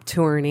went up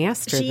to her and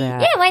asked her She-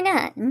 that. Yeah, why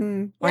not? Why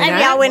And we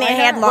not? all went and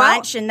Why had not?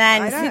 lunch, and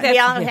then why not? we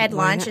all Yeah, had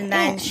why lunch, not? and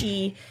then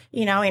she,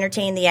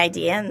 entertained the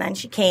idea, and then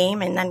she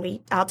came, and then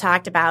we all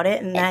talked about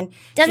it, and then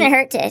Doesn't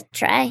hurt to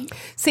try.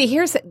 See,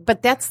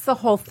 but that's the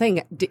whole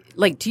thing.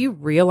 Do you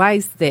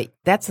realize that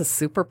that's a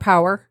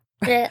superpower?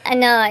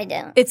 No, I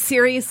don't. It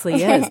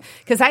seriously is.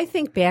 Because I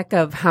think back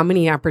of how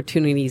many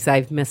opportunities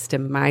I've missed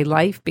in my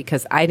life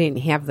because I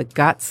didn't have the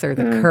guts or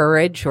the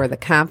courage or the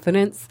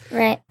confidence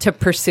Right. to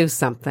pursue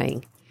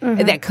something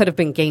that could have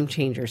been game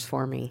changers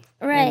for me.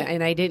 Right.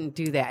 And I didn't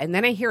do that. And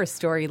then I hear a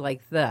story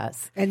like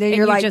this. And then you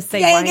you're like, just say,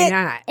 "Dang why it."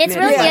 not? It's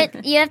And really like,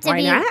 good. You have to why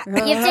be.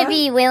 not? You have to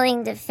be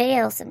willing to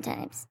fail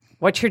sometimes.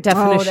 What's your Oh,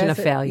 definition that's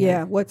of it. failure?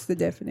 Yeah, what's the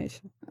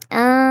definition?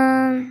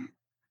 I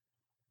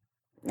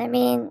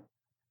mean,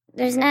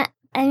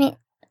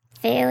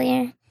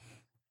 failure.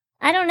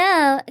 I don't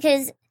know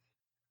because,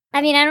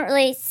 I don't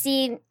really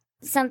see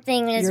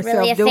something as Yourself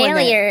really a doing that.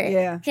 failure.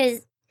 Yeah.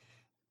 Because,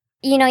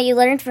 you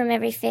learn from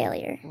every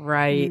failure.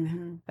 Right.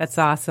 Mm-hmm. That's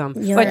awesome.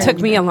 You But it took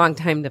learn. me a long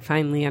time to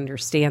finally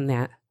understand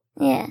that.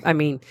 Yeah. I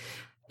mean,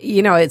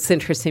 it's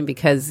interesting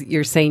because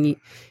you're saying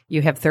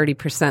you have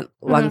 30%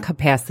 lung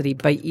capacity,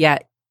 but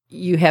yet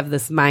you have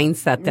this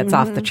mindset that's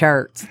off the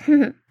charts.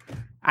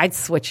 I'd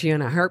switch you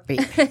in a heartbeat.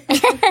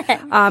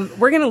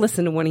 We're going to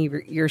listen to one of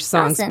your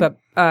songs, Awesome.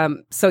 but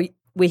so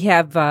we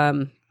have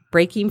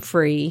Breaking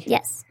Free.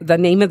 Yes. The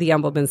name of the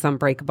album is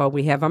Unbreakable.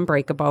 We have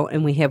Unbreakable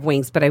and we have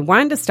Wings, but I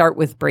wanted to start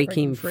with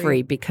Breaking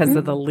Free because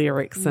of the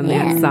lyrics in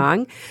that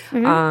song. This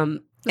And I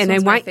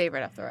one's my want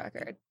favorite off the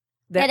record.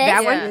 It that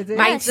is? one. Is it?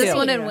 Mine Yes. too. This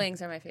one and Yeah.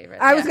 Wings are my favorite.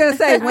 I was gonna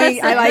say wings.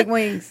 I like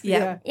wings.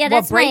 Yeah. Yeah, Well,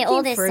 that's my Breaking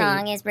oldest Free-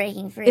 song is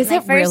Breaking Free. Is my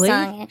it first really?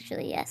 song,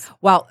 actually, yes.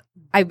 Well,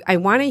 I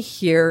want to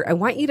hear. I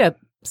want you to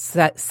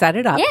set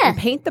it up Yeah. and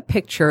paint the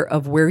picture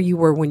of where you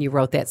were when you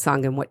wrote that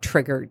song and what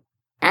triggered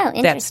Oh,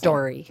 interesting. that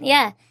story.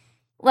 Yeah.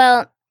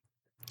 Well,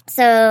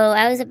 so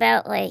I was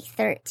about like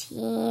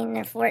 13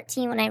 or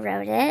 14 when I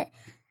wrote it.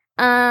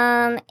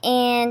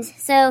 And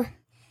so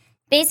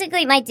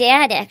basically my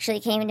dad actually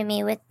came to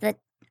me with the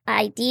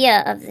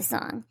idea of the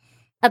song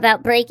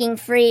about breaking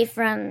free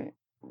from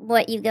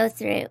what you go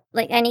through,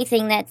 like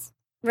anything that's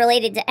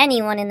related to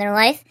anyone in their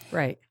life.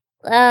 Right.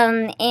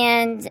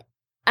 And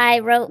I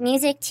wrote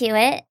music to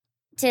it,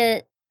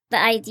 to the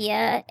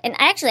idea. And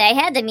actually, I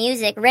had the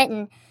music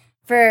written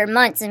for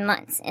months and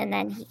months. And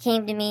then he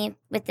came to me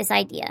with this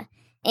idea.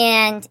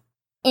 And,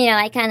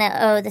 I kind of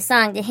owe the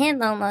song to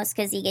him almost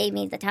because he gave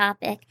me the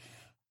topic.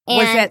 And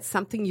Was that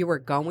something you were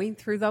going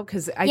through though?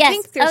 Because I Yes.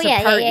 think there's Oh,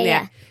 yeah, a part yeah, in yeah,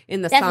 that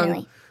in the Definitely.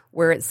 song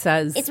where it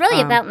says It's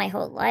really about my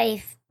whole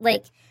life.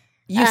 Like,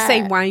 you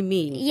say uh, "Why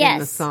me" yes, in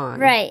the song,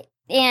 right.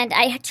 And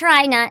I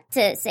try not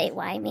to say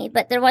why me,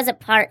 but there was a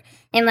part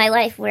in my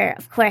life where,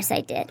 of course, I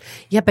did.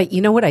 Yeah, but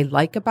you know what I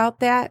like about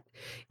that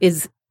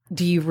is,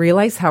 do you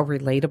realize how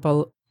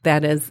relatable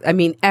that is? I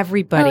mean,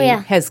 everybody Oh,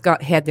 yeah. has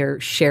had their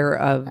share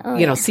of, Oh,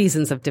 yeah.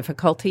 seasons of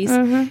difficulties,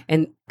 Mhm.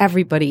 and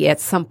everybody at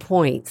some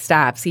point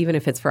stops, even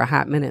if it's for a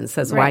hot minute, and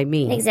says, "Why Right.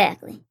 me?"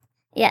 Exactly.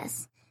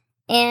 Yes.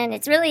 And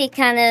it's really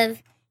kind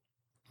of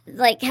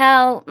like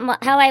how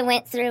I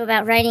went through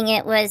about writing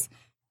it was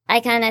I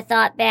kind of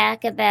thought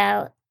back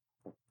about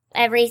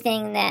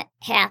everything that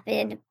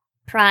happened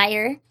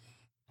prior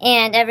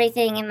and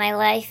everything in my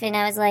life. And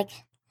I was like,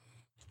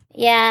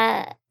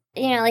 yeah,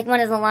 like one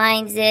of the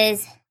lines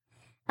is,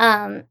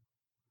 I'm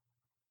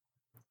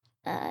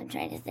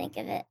trying to think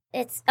of it.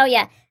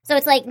 So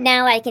it's like,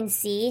 now I can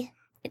see.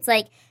 It's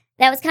like,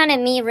 that was kind of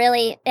me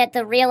really at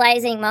the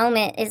realizing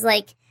moment is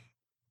like,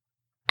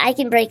 I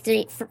can break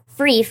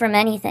free from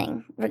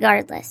anything,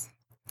 regardless.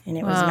 And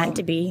it was meant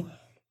to be.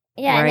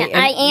 Yeah, Right. and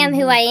I am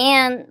who I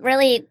am,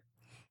 really,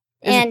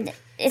 and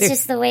it's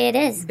just the way it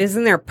is.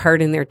 Isn't there a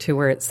part in there too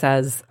where it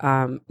says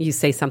you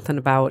say something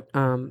about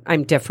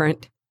I'm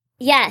different?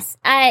 Yes,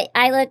 I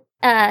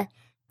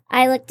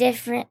look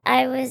different.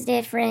 I was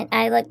different.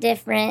 I look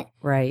different.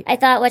 Right. I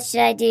thought, what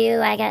should I do?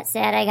 I got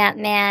sad. I got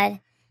mad.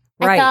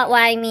 Right. I thought,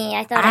 why me?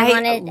 I thought I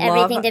wanted love-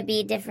 everything to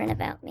be different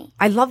about me.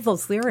 I love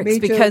those lyrics Me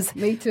too. because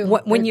Me too.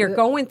 when you're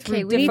going through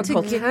Okay, we need to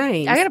difficult get-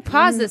 times. I gotta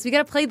pause this. We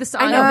gotta play the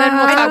song, I know. and then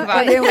we'll I talk know. about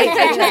And then it. we-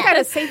 I just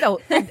gotta say though,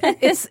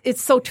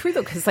 it's so true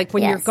though, because like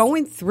when you're Yes.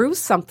 going through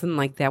something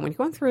like that, when you're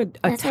going through a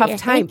That's what tough you're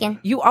time, thinking.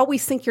 you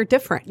always think you're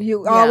different.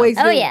 You always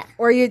Oh, do. yeah.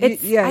 Or you're I the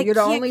can't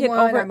only get one.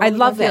 over- I'm I only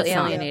love one that Feel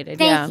song. alienated.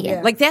 Thank Yeah.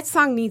 you. Like that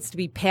song needs to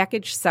be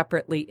packaged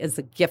separately as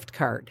a gift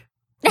card.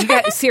 You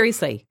got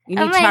seriously. You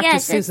need Oh to my talk gosh, to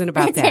Susan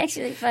that's- about that's that.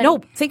 actually funny. No,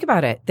 think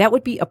about it. That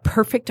would be a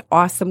perfect,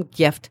 awesome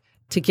gift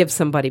to give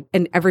somebody.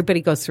 And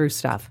everybody goes through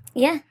stuff.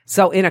 Yeah.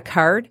 So in a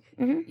card,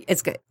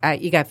 it's good.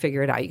 You got to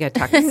figure it out. You got to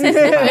talk to Susan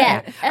about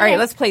Yeah. that. All right, Okay.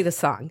 let's play the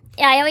song.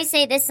 Yeah, I always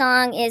say this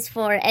song is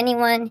for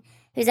anyone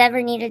who's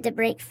ever needed to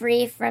break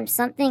free from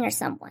something or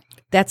someone.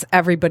 That's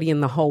everybody in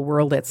the whole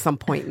world at some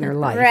point in their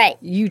life. Right.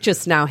 You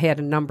just now had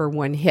a number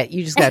one hit.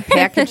 You just got to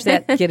package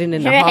that, get it in the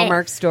Right.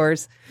 Hallmark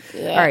stores.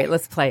 Yeah. All right,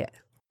 let's play it.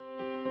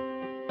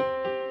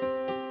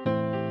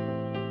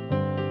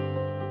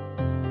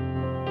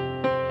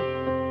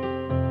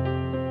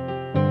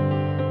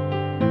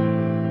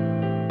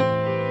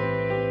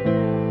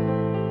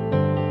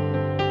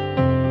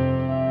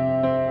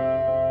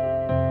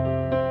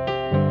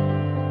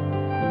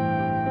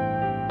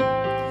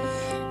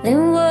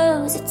 There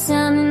was a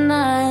time in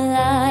my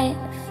life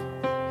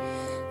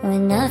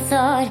when I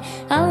thought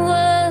I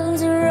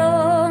was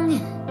wrong.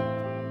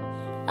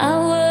 I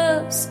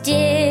was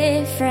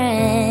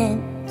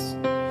different.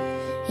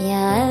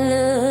 Yeah, I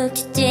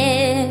looked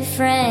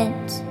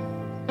different.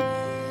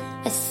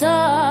 I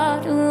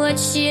thought, what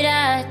should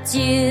I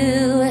do?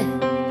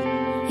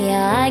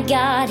 Yeah, I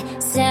got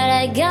sad,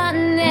 I got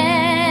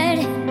mad.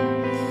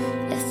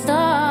 I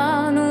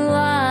thought,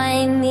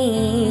 why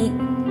me?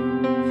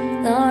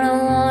 Thought I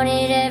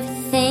wanted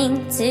everything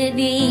to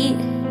be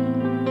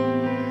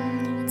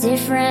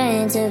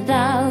different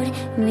about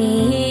me.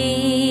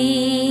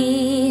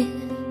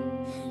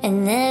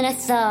 And then I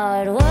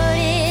thought, what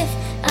if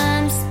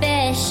I'm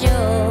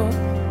special,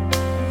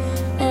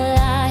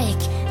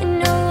 like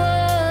no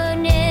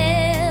one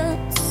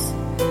else?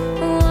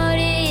 What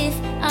if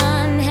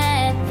I'm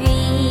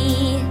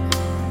happy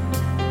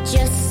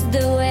just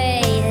the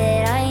way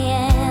that I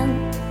am?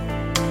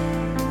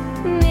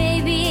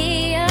 Maybe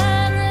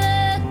I'm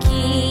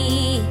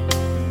lucky.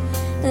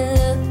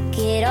 Look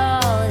at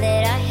all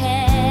that I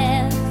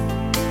have.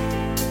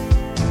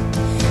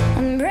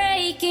 I'm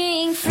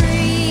breaking free.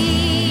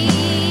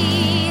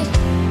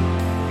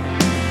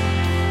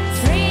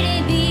 Free to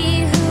be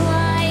who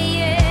I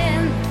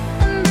am.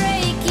 I'm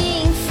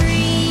breaking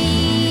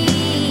free.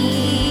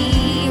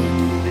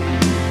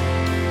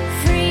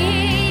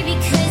 Free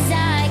because I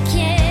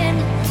can.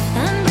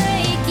 I'm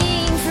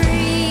breaking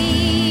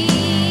free.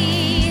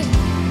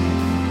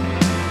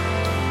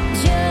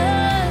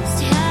 Just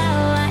how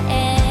I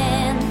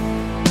am.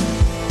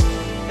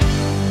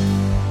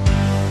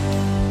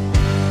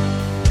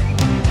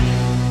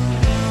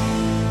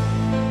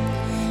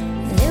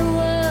 There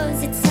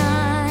was a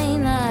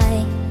time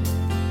I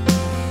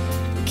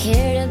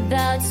cared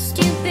about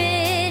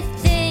stupid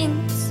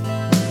things.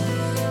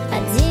 I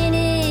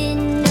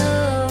didn't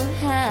know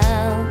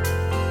how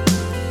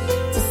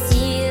to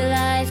see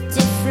life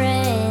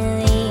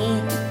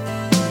differently.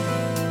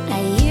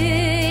 I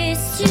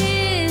used to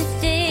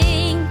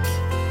think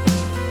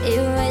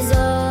it was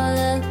all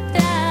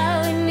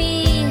about me,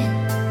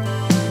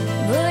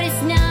 but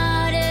it's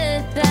not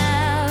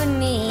about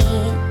me,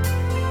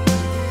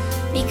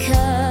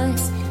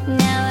 because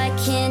now I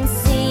can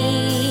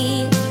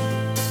see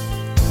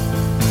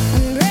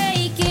I'm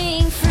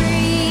breaking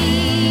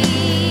free.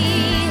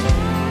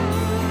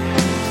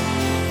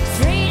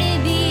 Free to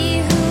be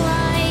who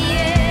I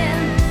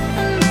am.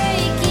 I'm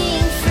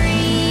breaking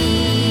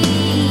free.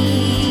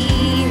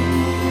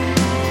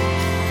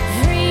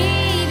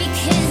 Free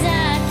because I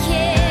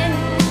can.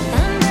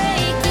 I'm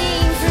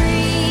breaking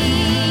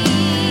free.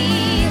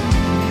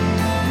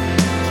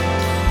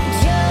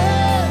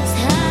 Just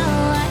how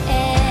I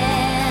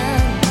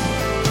am.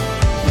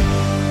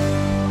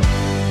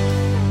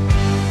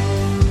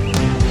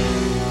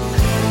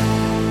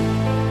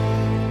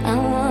 I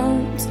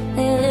won't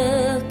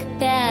look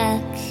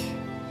back.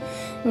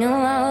 No,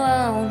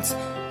 I won't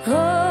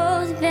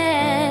hold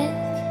back.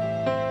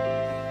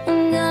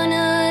 I'm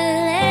gonna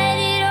let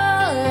it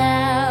all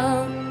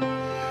out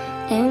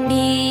and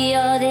be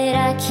all that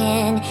I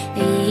can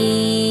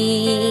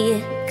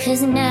be.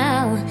 'Cause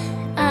now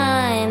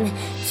I'm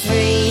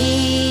free.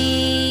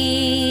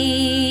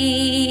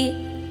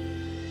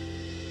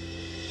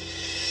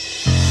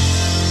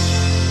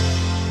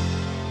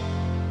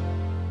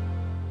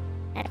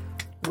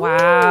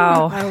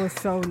 Wow. That was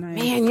so nice.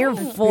 Man, your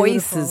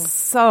voice is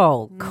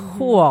so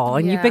cool.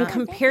 And you've been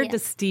compared to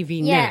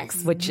Stevie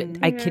Nicks, which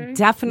I could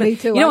definitely. Me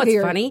too, You know I what's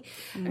hear it. funny?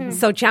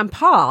 So John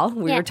Paul,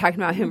 we were talking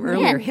about him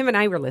earlier. Him and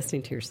I were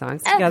listening to your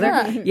songs together.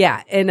 Cool.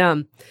 Yeah.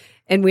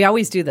 And we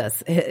always do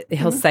this.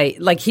 He'll say,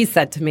 like he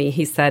said to me,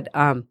 he said,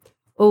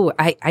 oh,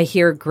 I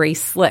hear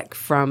Grace Slick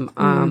from,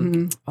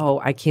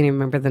 I can't even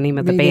remember the name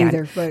of the band.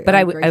 Neither, but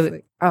I Grace would,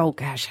 Slick. oh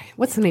gosh,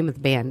 what's the name of the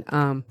band?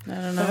 I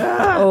don't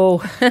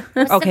know.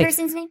 What's okay. the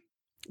person's name?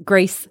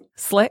 Grace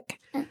Slick.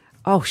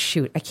 Oh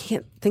shoot, I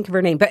can't think of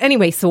her name. But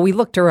anyway, so we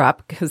looked her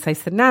up because I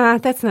said, nah,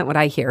 that's not what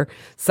I hear.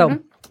 So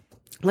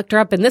looked her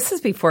up, and this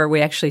is before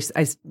I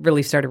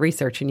really started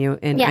researching you.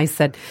 And I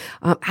said,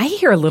 I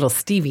hear a little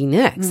Stevie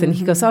Nicks, and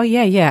he goes, oh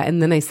yeah.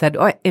 And then I said,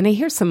 oh, and I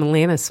hear some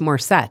Alanis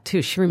Morissette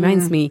too. She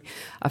reminds me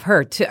of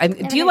her too.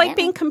 Do you like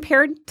being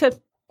compared to?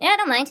 Yeah, I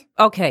don't mind.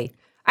 Okay.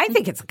 I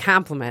think it's a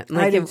compliment.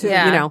 Like, I do too. You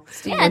know,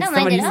 Yeah, I when don't mind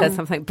somebody at all. says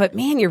something. But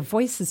man, your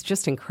voice is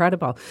just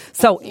incredible.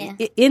 So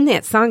in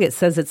that song, it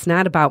says it's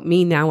not about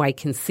me. Now I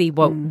can see.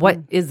 What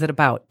is it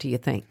about, do you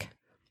think?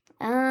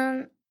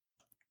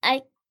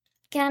 I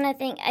kind of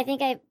think,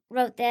 I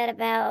wrote that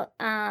about,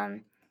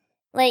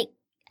 like,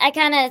 I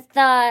kind of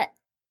thought,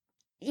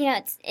 you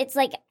know, it's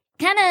like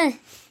kind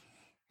of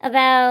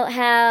about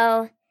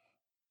how,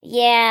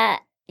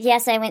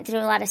 yes, I went through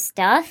a lot of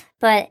stuff,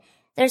 but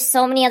there's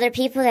so many other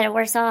people that are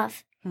worse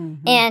off.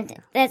 And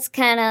that's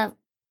kind of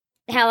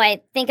how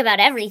I think about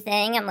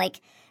everything. I'm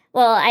like,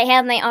 well, I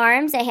have my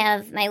arms, I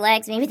have my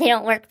legs. Maybe they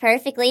don't work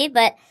perfectly,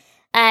 but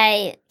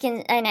I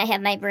can, and I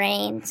have my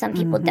brain. Some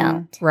people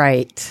don't.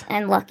 Right.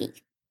 I'm lucky.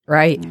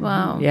 Right.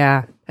 Wow.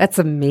 Yeah. That's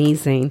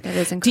amazing. That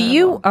is Do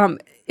incredible. you,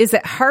 is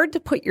it hard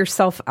to put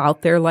yourself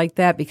out there like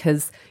that?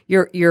 Because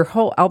your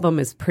whole album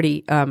is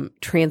pretty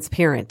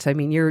transparent. I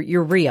mean,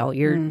 you're real.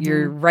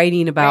 You're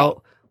writing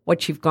about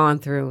what you've gone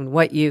through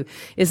and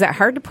is it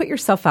hard to put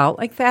yourself out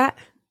like that?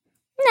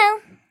 No.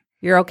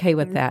 You're okay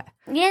with that?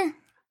 Yeah.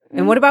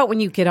 And what about when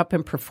you get up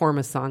and perform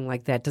a song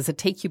like that? Does it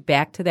take you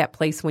back to that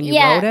place when you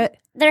wrote it?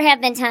 There have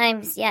been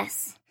times,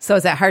 yes. So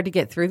is it hard to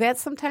get through that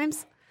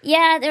sometimes?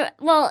 Yeah,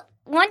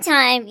 one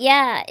time,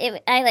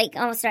 I like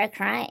almost started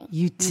crying.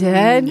 You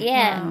did?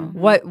 Yeah.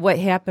 What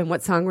happened?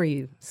 What song were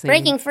you singing?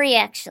 Breaking Free,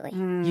 actually.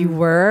 You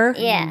were?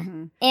 Yeah.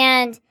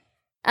 And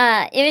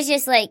it was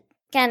just like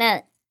kind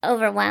of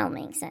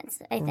overwhelming sense,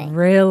 I think.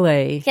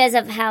 Really? Because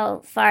of how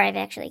far I've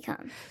actually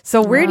come.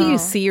 So where do you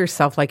see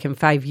yourself like in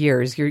 5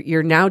 years?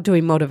 You're now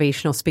doing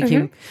motivational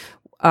speaking.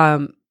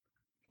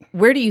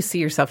 Where do you see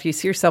yourself? Do you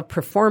see yourself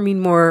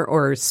performing more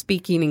or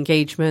speaking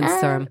engagements?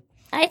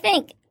 I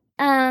think,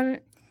 I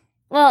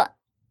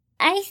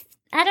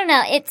don't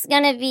know. It's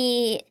going to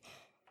be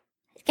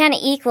kind of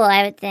equal,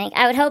 I would think.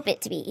 I would hope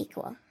it to be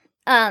equal.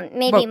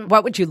 Maybe.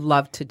 What would you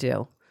love to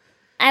do?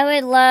 I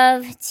would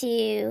love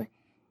to.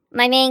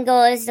 My main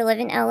goal is to live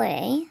in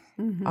LA.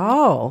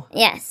 Oh.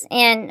 Yes,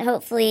 and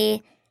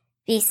hopefully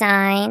be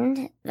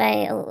signed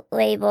by a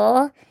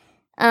label.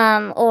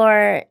 And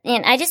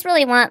I just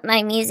really want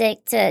my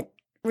music to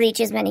reach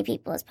as many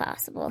people as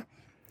possible.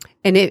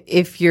 And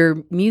if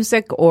your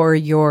music or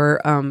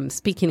your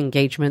speaking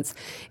engagements,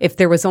 if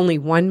there was only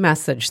one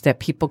message that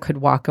people could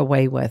walk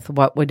away with,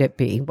 what would it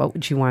be? What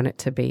would you want it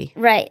to be?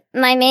 Right.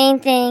 My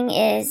main thing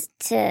is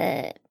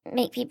to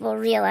make people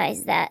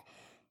realize that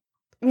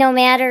no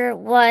matter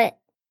what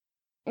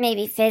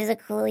maybe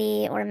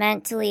physically or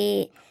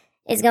mentally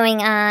is going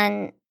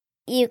on,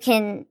 you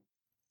can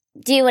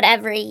do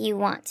whatever you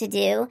want to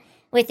do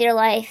with your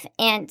life.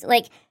 And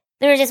like,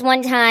 there was just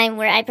one time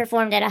where I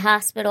performed at a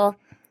hospital,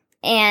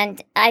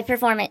 and I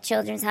perform at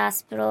Children's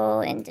Hospital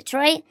in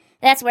Detroit.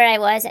 That's where I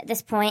was at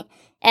this point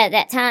at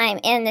that time.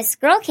 And this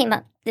girl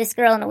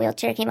in a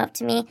wheelchair came up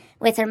to me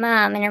with her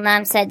mom, and her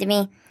mom said to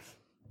me,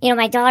 you know,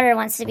 my daughter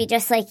wants to be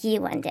just like you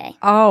one day.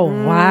 Oh,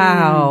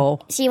 wow.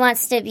 She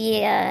wants to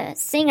be a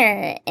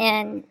singer,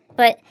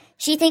 but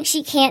she thinks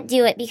she can't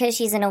do it because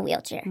she's in a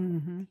wheelchair.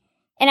 And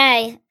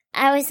I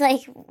was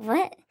like,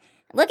 what?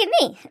 Look at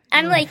me.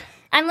 I'm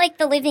like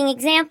the living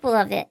example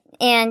of it.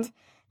 And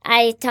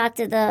I talked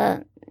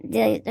to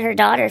her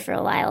daughter for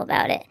a while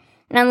about it.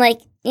 And I'm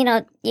like, you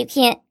know, you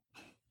can't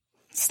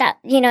stop,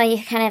 you know, you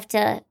kind of have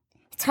to,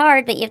 it's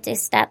hard, but you have to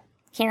stop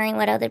caring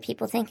what other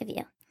people think of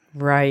you.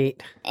 Right.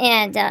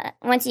 And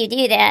once you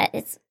do that,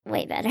 it's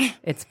way better.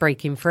 It's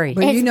breaking free.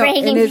 But It's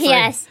breaking,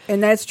 yes.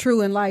 And that's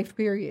true in life,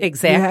 period.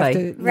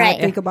 Exactly. You have to Right.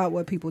 not think about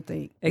what people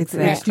think. It's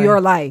Exactly. your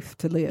life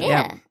to live.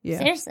 Yeah, Yeah.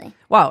 seriously.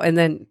 Wow. And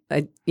then,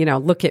 you know,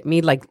 look at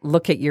me, like,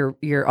 look at your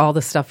all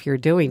the stuff you're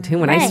doing too.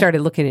 When I Right.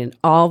 started looking at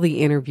all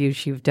the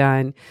interviews you've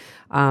done,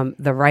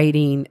 the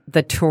writing,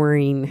 the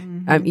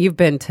touring, you've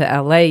been to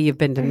LA, you've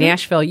been to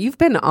Nashville, you've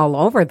been all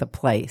over the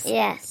place.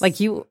 Yes.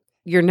 Like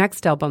your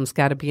next album's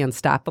got to be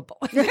unstoppable.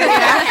 Let's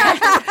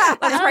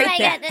Oh write my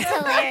that. God, that's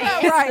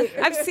hilarious. Right.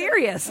 I'm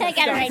serious. I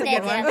gotta write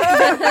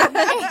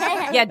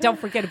that down. Yeah, don't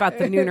forget about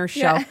the Nooner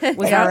show.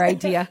 Was our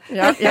idea.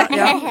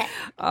 Yeah.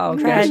 Oh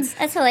gosh.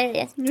 That's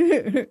hilarious.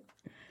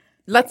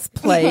 let's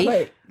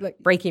play Like,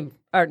 Breaking.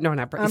 Or no,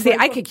 not Breaking. See,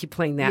 I could keep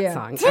playing that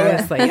song. Yeah.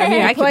 Honestly, I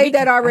mean, I played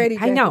that already. I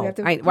Jackie. know. You have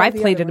to I play the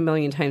played other it a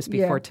million times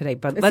before today,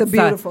 but It's a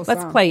beautiful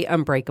let's song. play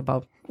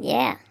Unbreakable.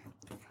 Yeah.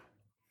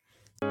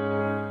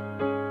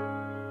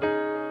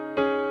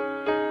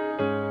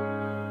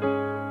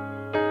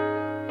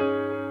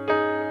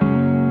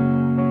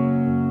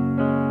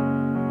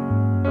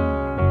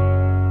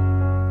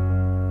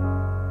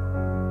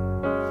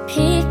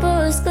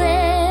 People's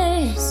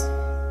glares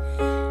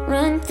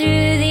run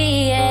through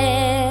the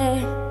air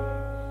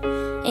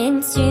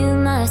into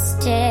my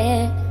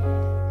stare.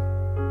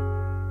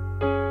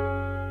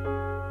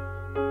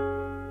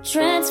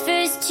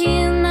 Transfers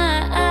to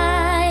my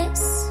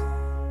eyes,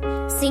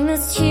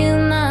 signals to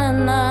my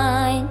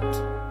mind.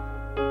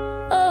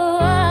 Oh,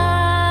 I,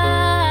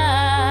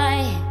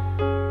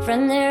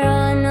 from their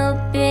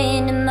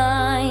unopened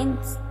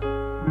minds,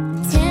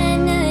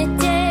 10 a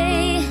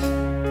day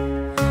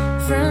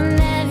from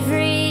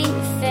every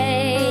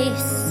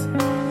face,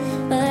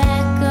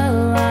 black or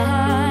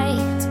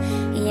white,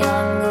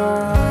 young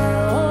or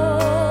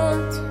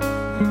old.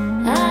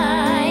 I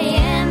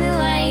am who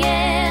I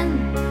am,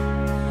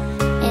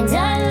 and I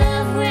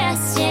love where I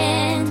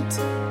stand.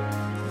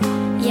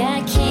 Yeah,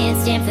 I can't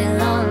stand for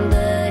long,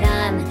 but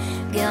I'm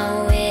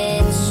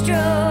going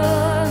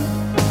strong.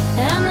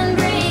 I'm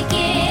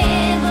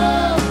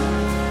unbreakable,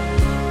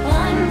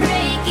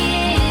 unbreakable,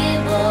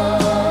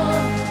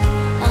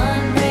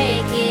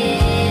 unbreakable.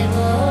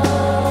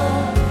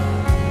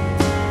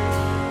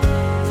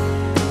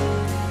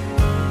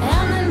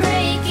 I'm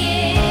unbreakable,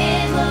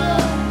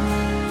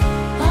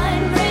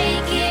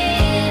 unbreakable,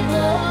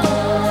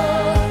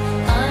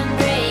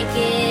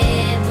 unbreakable.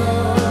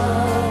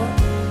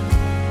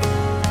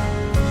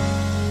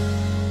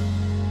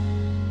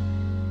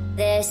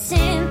 Their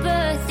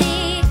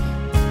sympathy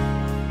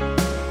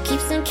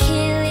keeps on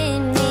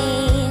killing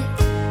me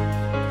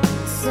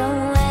so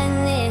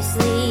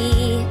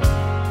endlessly.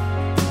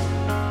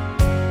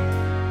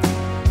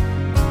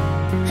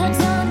 How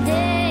don't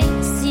they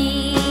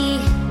see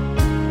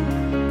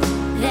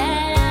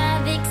that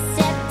I've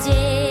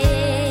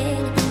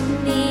accepted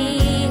me?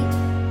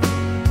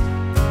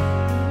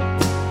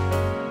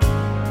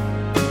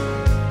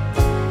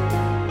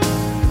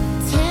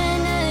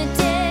 10 a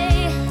day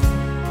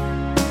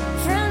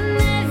from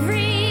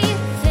every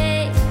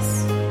face,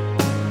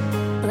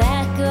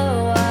 black or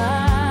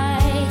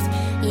white,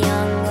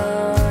 young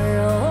or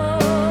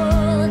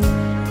old.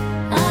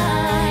 I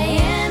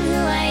am who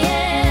I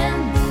am,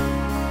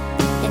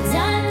 and I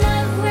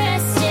love where I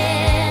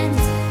stand.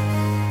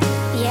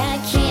 Yeah, I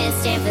can't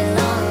stand for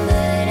long,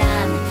 but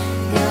I'm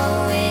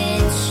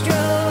going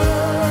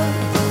strong.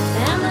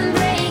 I'm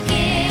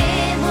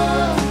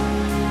unbreakable,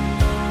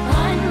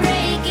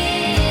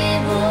 unbreakable,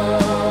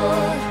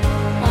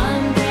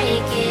 unbreakable.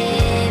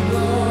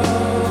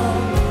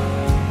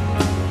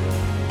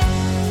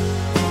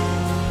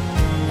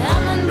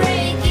 I'm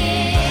unbreakable,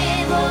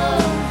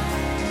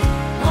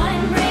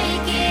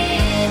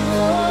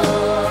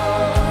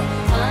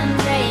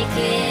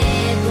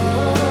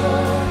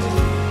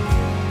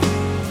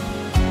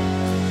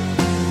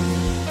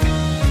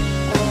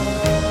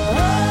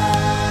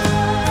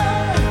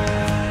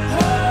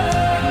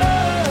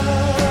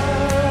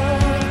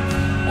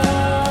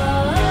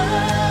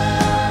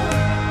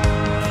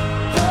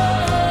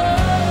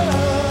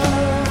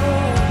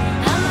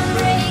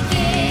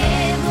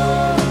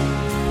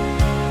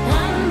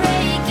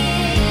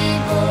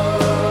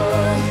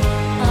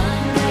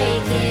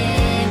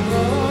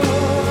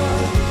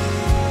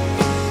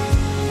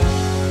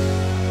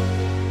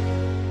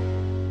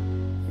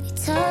 They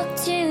talk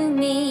to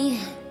me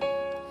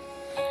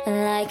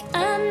like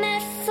I'm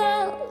at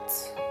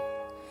fault,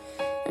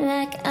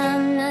 like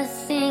I'm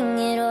nothing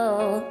at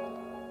all.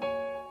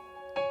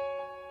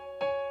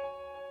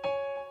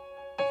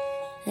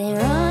 They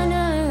run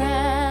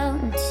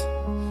around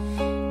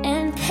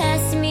and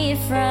pass me a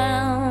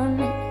frown,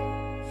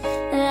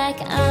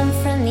 like I'm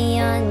from the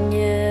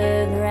underground.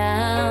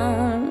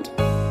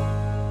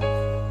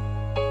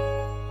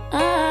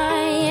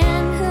 I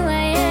am who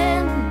I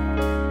am,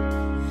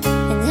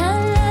 and I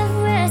love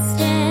where I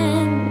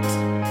stand.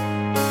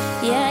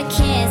 Yeah, I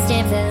can't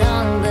stand for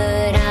long,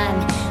 but I'm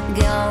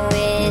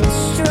going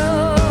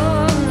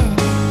strong.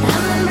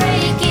 I'm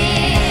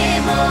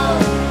unbreakable,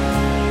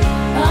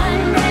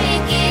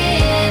 unbreakable,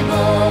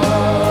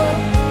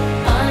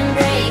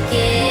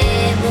 unbreakable.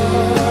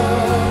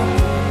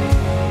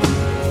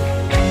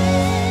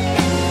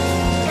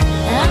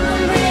 I'm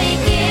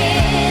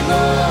unbreakable,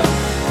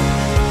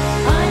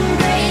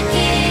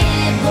 unbreakable,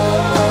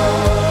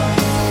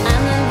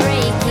 I'm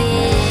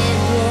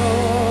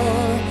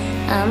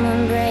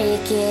unbreakable.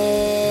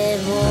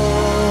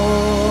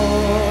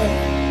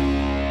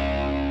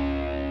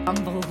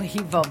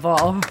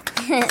 Unbelievable.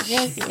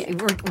 Thank you.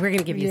 We're going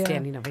to give you a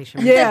standing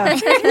ovation. Yeah.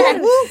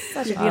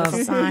 Such a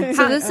beautiful song.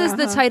 So this is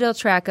the title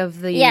track of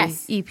the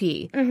Yes.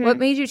 EP. What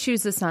made you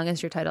choose this song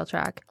as your title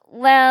track?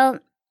 Well,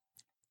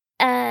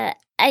 I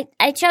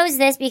chose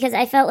this because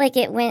I felt like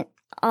it went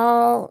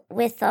all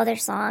with other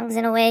songs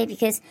in a way,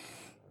 because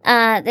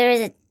there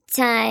was a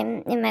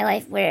time in my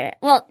life where,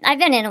 well, I've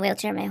been in a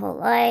wheelchair my whole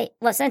life.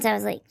 Well, since I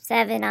was like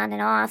 7, on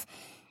and off.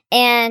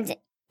 And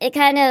it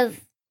kind of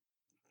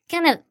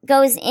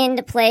goes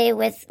into play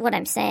with what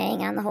I'm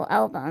saying on the whole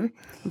album.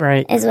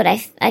 Right. Is what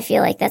I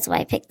feel like that's why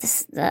I picked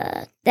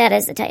that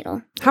as the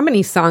title. How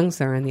many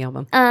songs are in the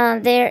album?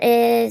 There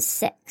is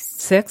 6.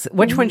 6?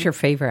 Which one's your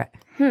favorite?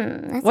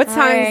 That's What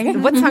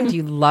hard. what song do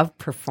you love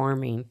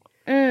performing?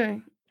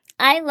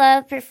 I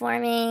love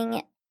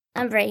performing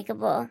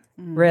Unbreakable.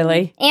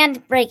 Really?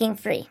 And Breaking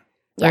Free.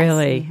 Yes.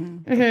 Really?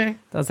 Mm-hmm.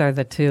 Those are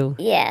the two.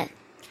 Yeah.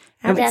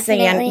 I would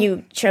say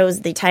you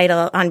chose the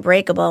title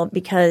Unbreakable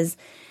because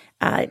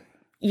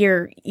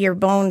your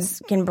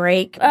bones can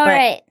break. All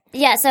right.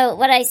 Yeah, so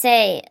what I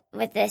say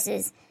with this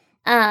is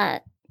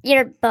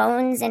your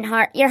bones and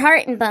your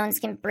heart and bones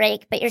can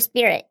break, but your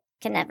spirit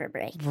can never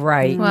break.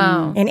 Right.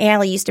 Wow. And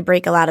Allie used to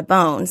break a lot of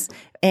bones,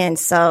 and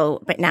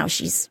so, but now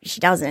she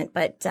doesn't.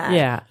 But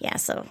yeah.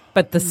 So,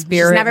 but the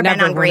spirit she's never been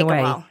went unbreakable.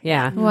 away.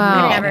 Yeah.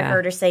 Wow. I've never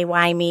heard her say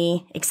 "Why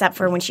me?" except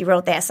for when she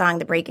wrote that song,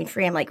 "The Breaking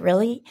Free." I'm like,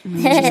 really?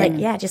 She's like,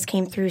 yeah, it just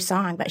came through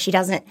song, but she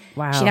doesn't.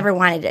 Wow. She never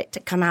wanted it to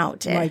come out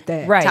to, Like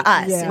that. Right. to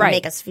us Yeah. and Right.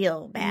 make us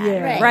feel bad.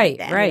 Yeah. Right.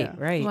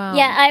 Wow.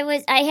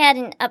 Yeah, I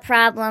had a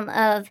problem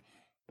of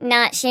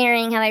not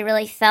sharing how I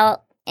really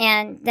felt,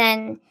 and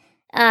then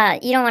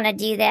you don't want to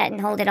do that and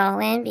hold it all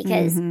in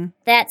because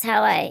that's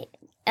how I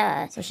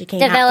So she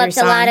came out developed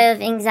through a lot song.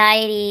 of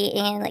anxiety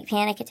and like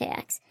panic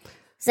attacks.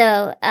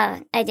 So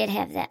I did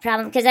have that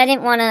problem because I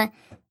didn't want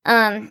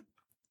to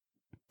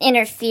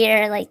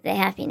interfere like the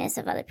happiness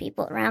of other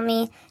people around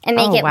me and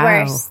make it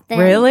worse than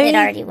Really? it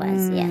already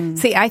was. Yeah.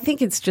 See, I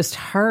think it's just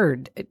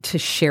hard to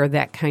share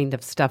that kind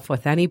of stuff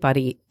with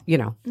anybody,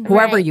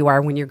 whoever Right. you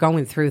are when you're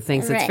going through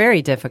things. It's Right.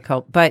 very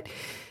difficult, but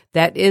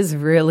that is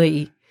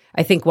really,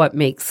 I think, what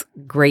makes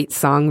great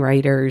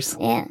songwriters,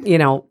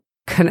 Yeah.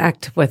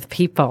 connect with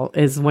people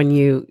is when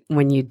you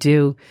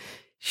do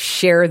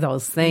share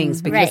those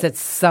things because Right.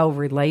 it's so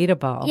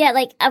relatable. Yeah,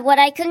 like what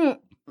I couldn't,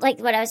 like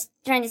what I was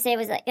trying to say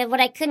was like what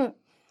I couldn't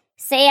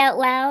say out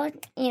loud,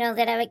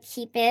 that I would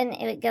keep in,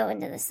 it would go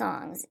into the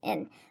songs.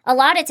 And a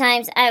lot of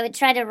times I would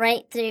try to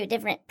write through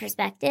different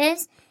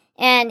perspectives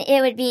and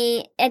it would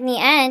be, in the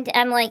end,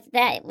 I'm like,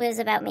 that was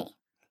about me.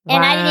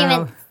 And I didn't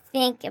even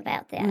think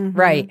about that.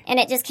 Right. And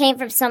it just came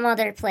from some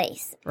other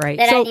place Right.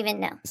 that I So- didn't even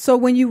know. So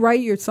when you write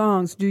your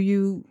songs, does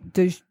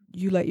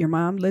you let your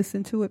mom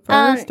listen to it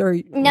first, or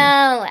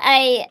No,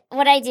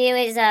 what I do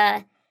is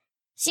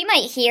she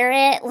might hear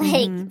it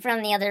like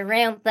from the other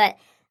room, but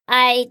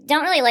I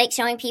don't really like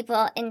showing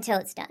people until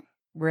it's done.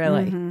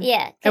 Really?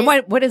 Yeah. And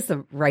 'cause- what is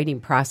the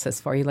writing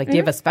process for you? Like, do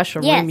you have a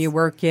special Yes. room you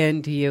work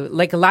in? Do you,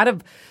 like a lot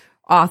of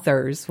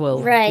authors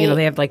will, Right.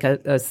 they have like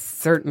a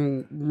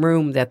certain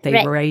room that they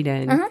Right. write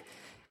in.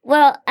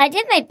 Well, I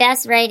did my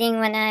best writing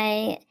when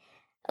I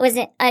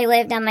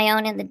lived on my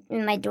own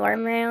in my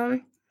dorm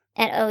room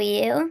at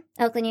OU,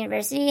 Oakland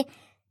University.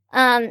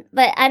 But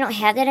I don't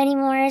have that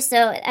anymore,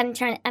 so I'm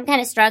kind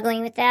of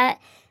struggling with that.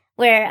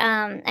 Where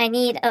I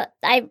need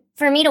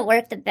for me to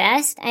work the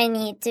best, I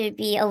need to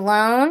be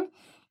alone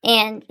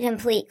and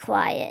complete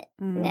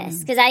quietness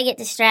because I get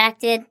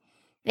distracted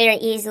very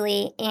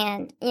easily,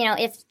 and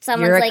if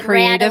someone's You're a like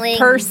creative rattling,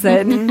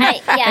 person.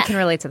 I can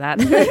relate to that.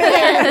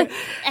 yeah,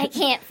 I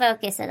can't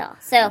focus at all.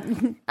 So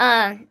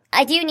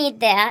I do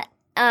need that.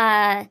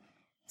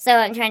 So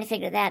I'm trying to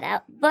figure that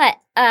out. But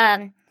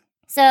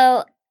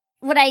so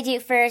what I do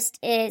first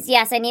is,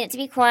 yes, I need it to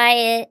be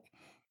quiet,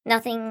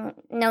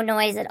 no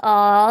noise at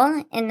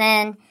all. And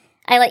then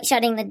I like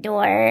shutting the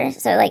door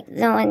so like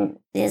no one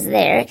is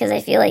there because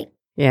I feel like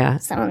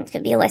someone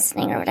could be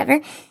listening or whatever.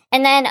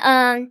 And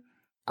then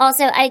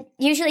also I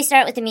usually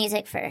start with the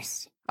music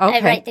first. Okay.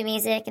 I write the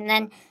music and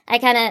then I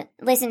kind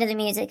of listen to the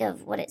music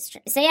of what it's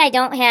say I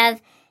don't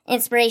have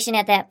inspiration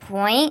at that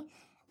point.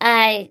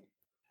 I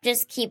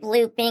just keep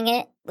looping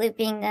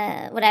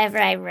the whatever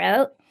I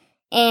wrote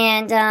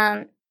and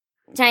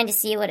trying to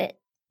see what it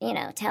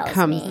tells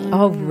me.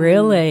 Oh,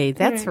 really?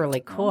 That's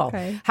really cool.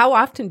 Okay. How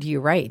often do you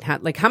write?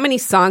 How many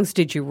songs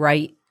did you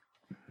write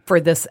for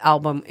this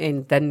album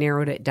and then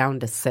narrowed it down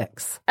to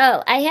 6?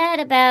 Oh, I had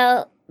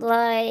about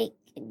like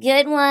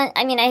good one.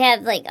 I mean, I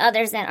have like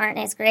others that aren't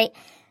as great,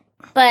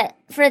 but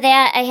for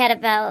that I had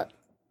about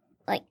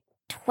like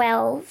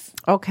 12.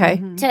 Okay.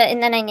 And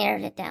then I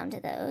narrowed it down to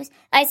those.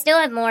 I still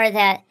have more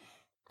that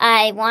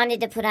I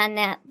wanted to put on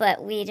that, but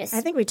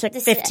I think we took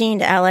 15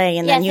 to LA,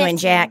 and then you and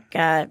Jack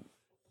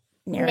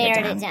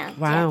narrowed it down.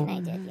 Wow. Jack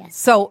and I did, yes.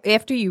 So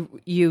after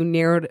you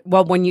narrowed,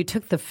 when you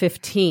took the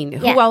 15,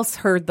 who else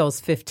heard those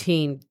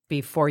 15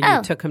 before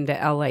you took them to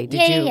LA? Did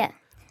you? Yeah.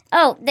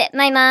 Oh,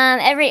 my mom.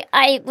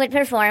 I would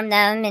perform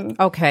them, and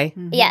Okay.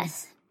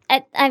 yes,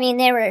 I mean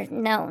they were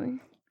known.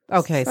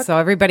 Okay, so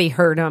everybody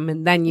heard them,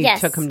 and then you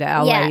took them to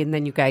LA, Yeah. and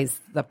then you guys,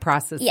 the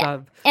process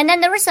of. And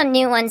then there were some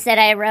new ones that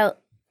I wrote,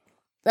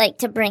 like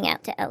to bring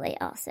out to LA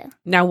also.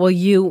 Now, will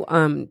you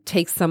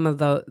take some of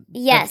the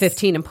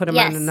 15 and put them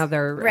on Yes.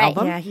 another Right.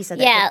 album? Yeah, he said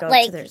that Yeah, could go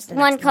like to the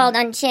one next called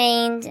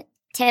Unchained,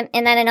 and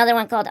then another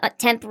one called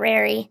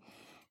Temporary.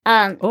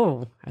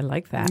 Oh, I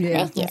like that. Yeah.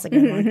 Thank you. That's a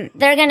good one.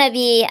 They're going to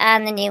be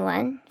on the new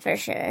one for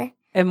sure.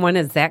 And when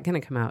is that going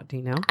to come out? Do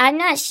you know? I'm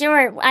not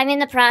sure. I'm in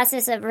the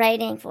process of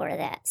writing for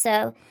that.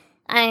 So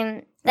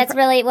that's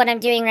really what I'm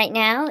doing right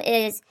now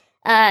is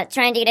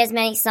trying to get as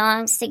many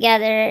songs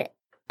together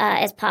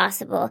as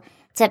possible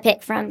to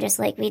pick from, just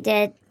like we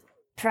did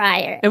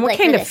prior. And what like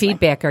kind for of this one.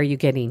 feedback are you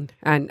getting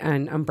on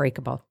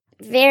Unbreakable?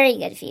 Very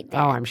good feedback.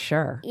 Oh, I'm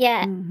sure.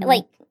 Yeah.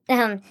 Like,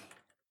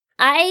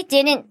 I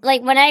didn't,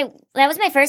 like, that was my first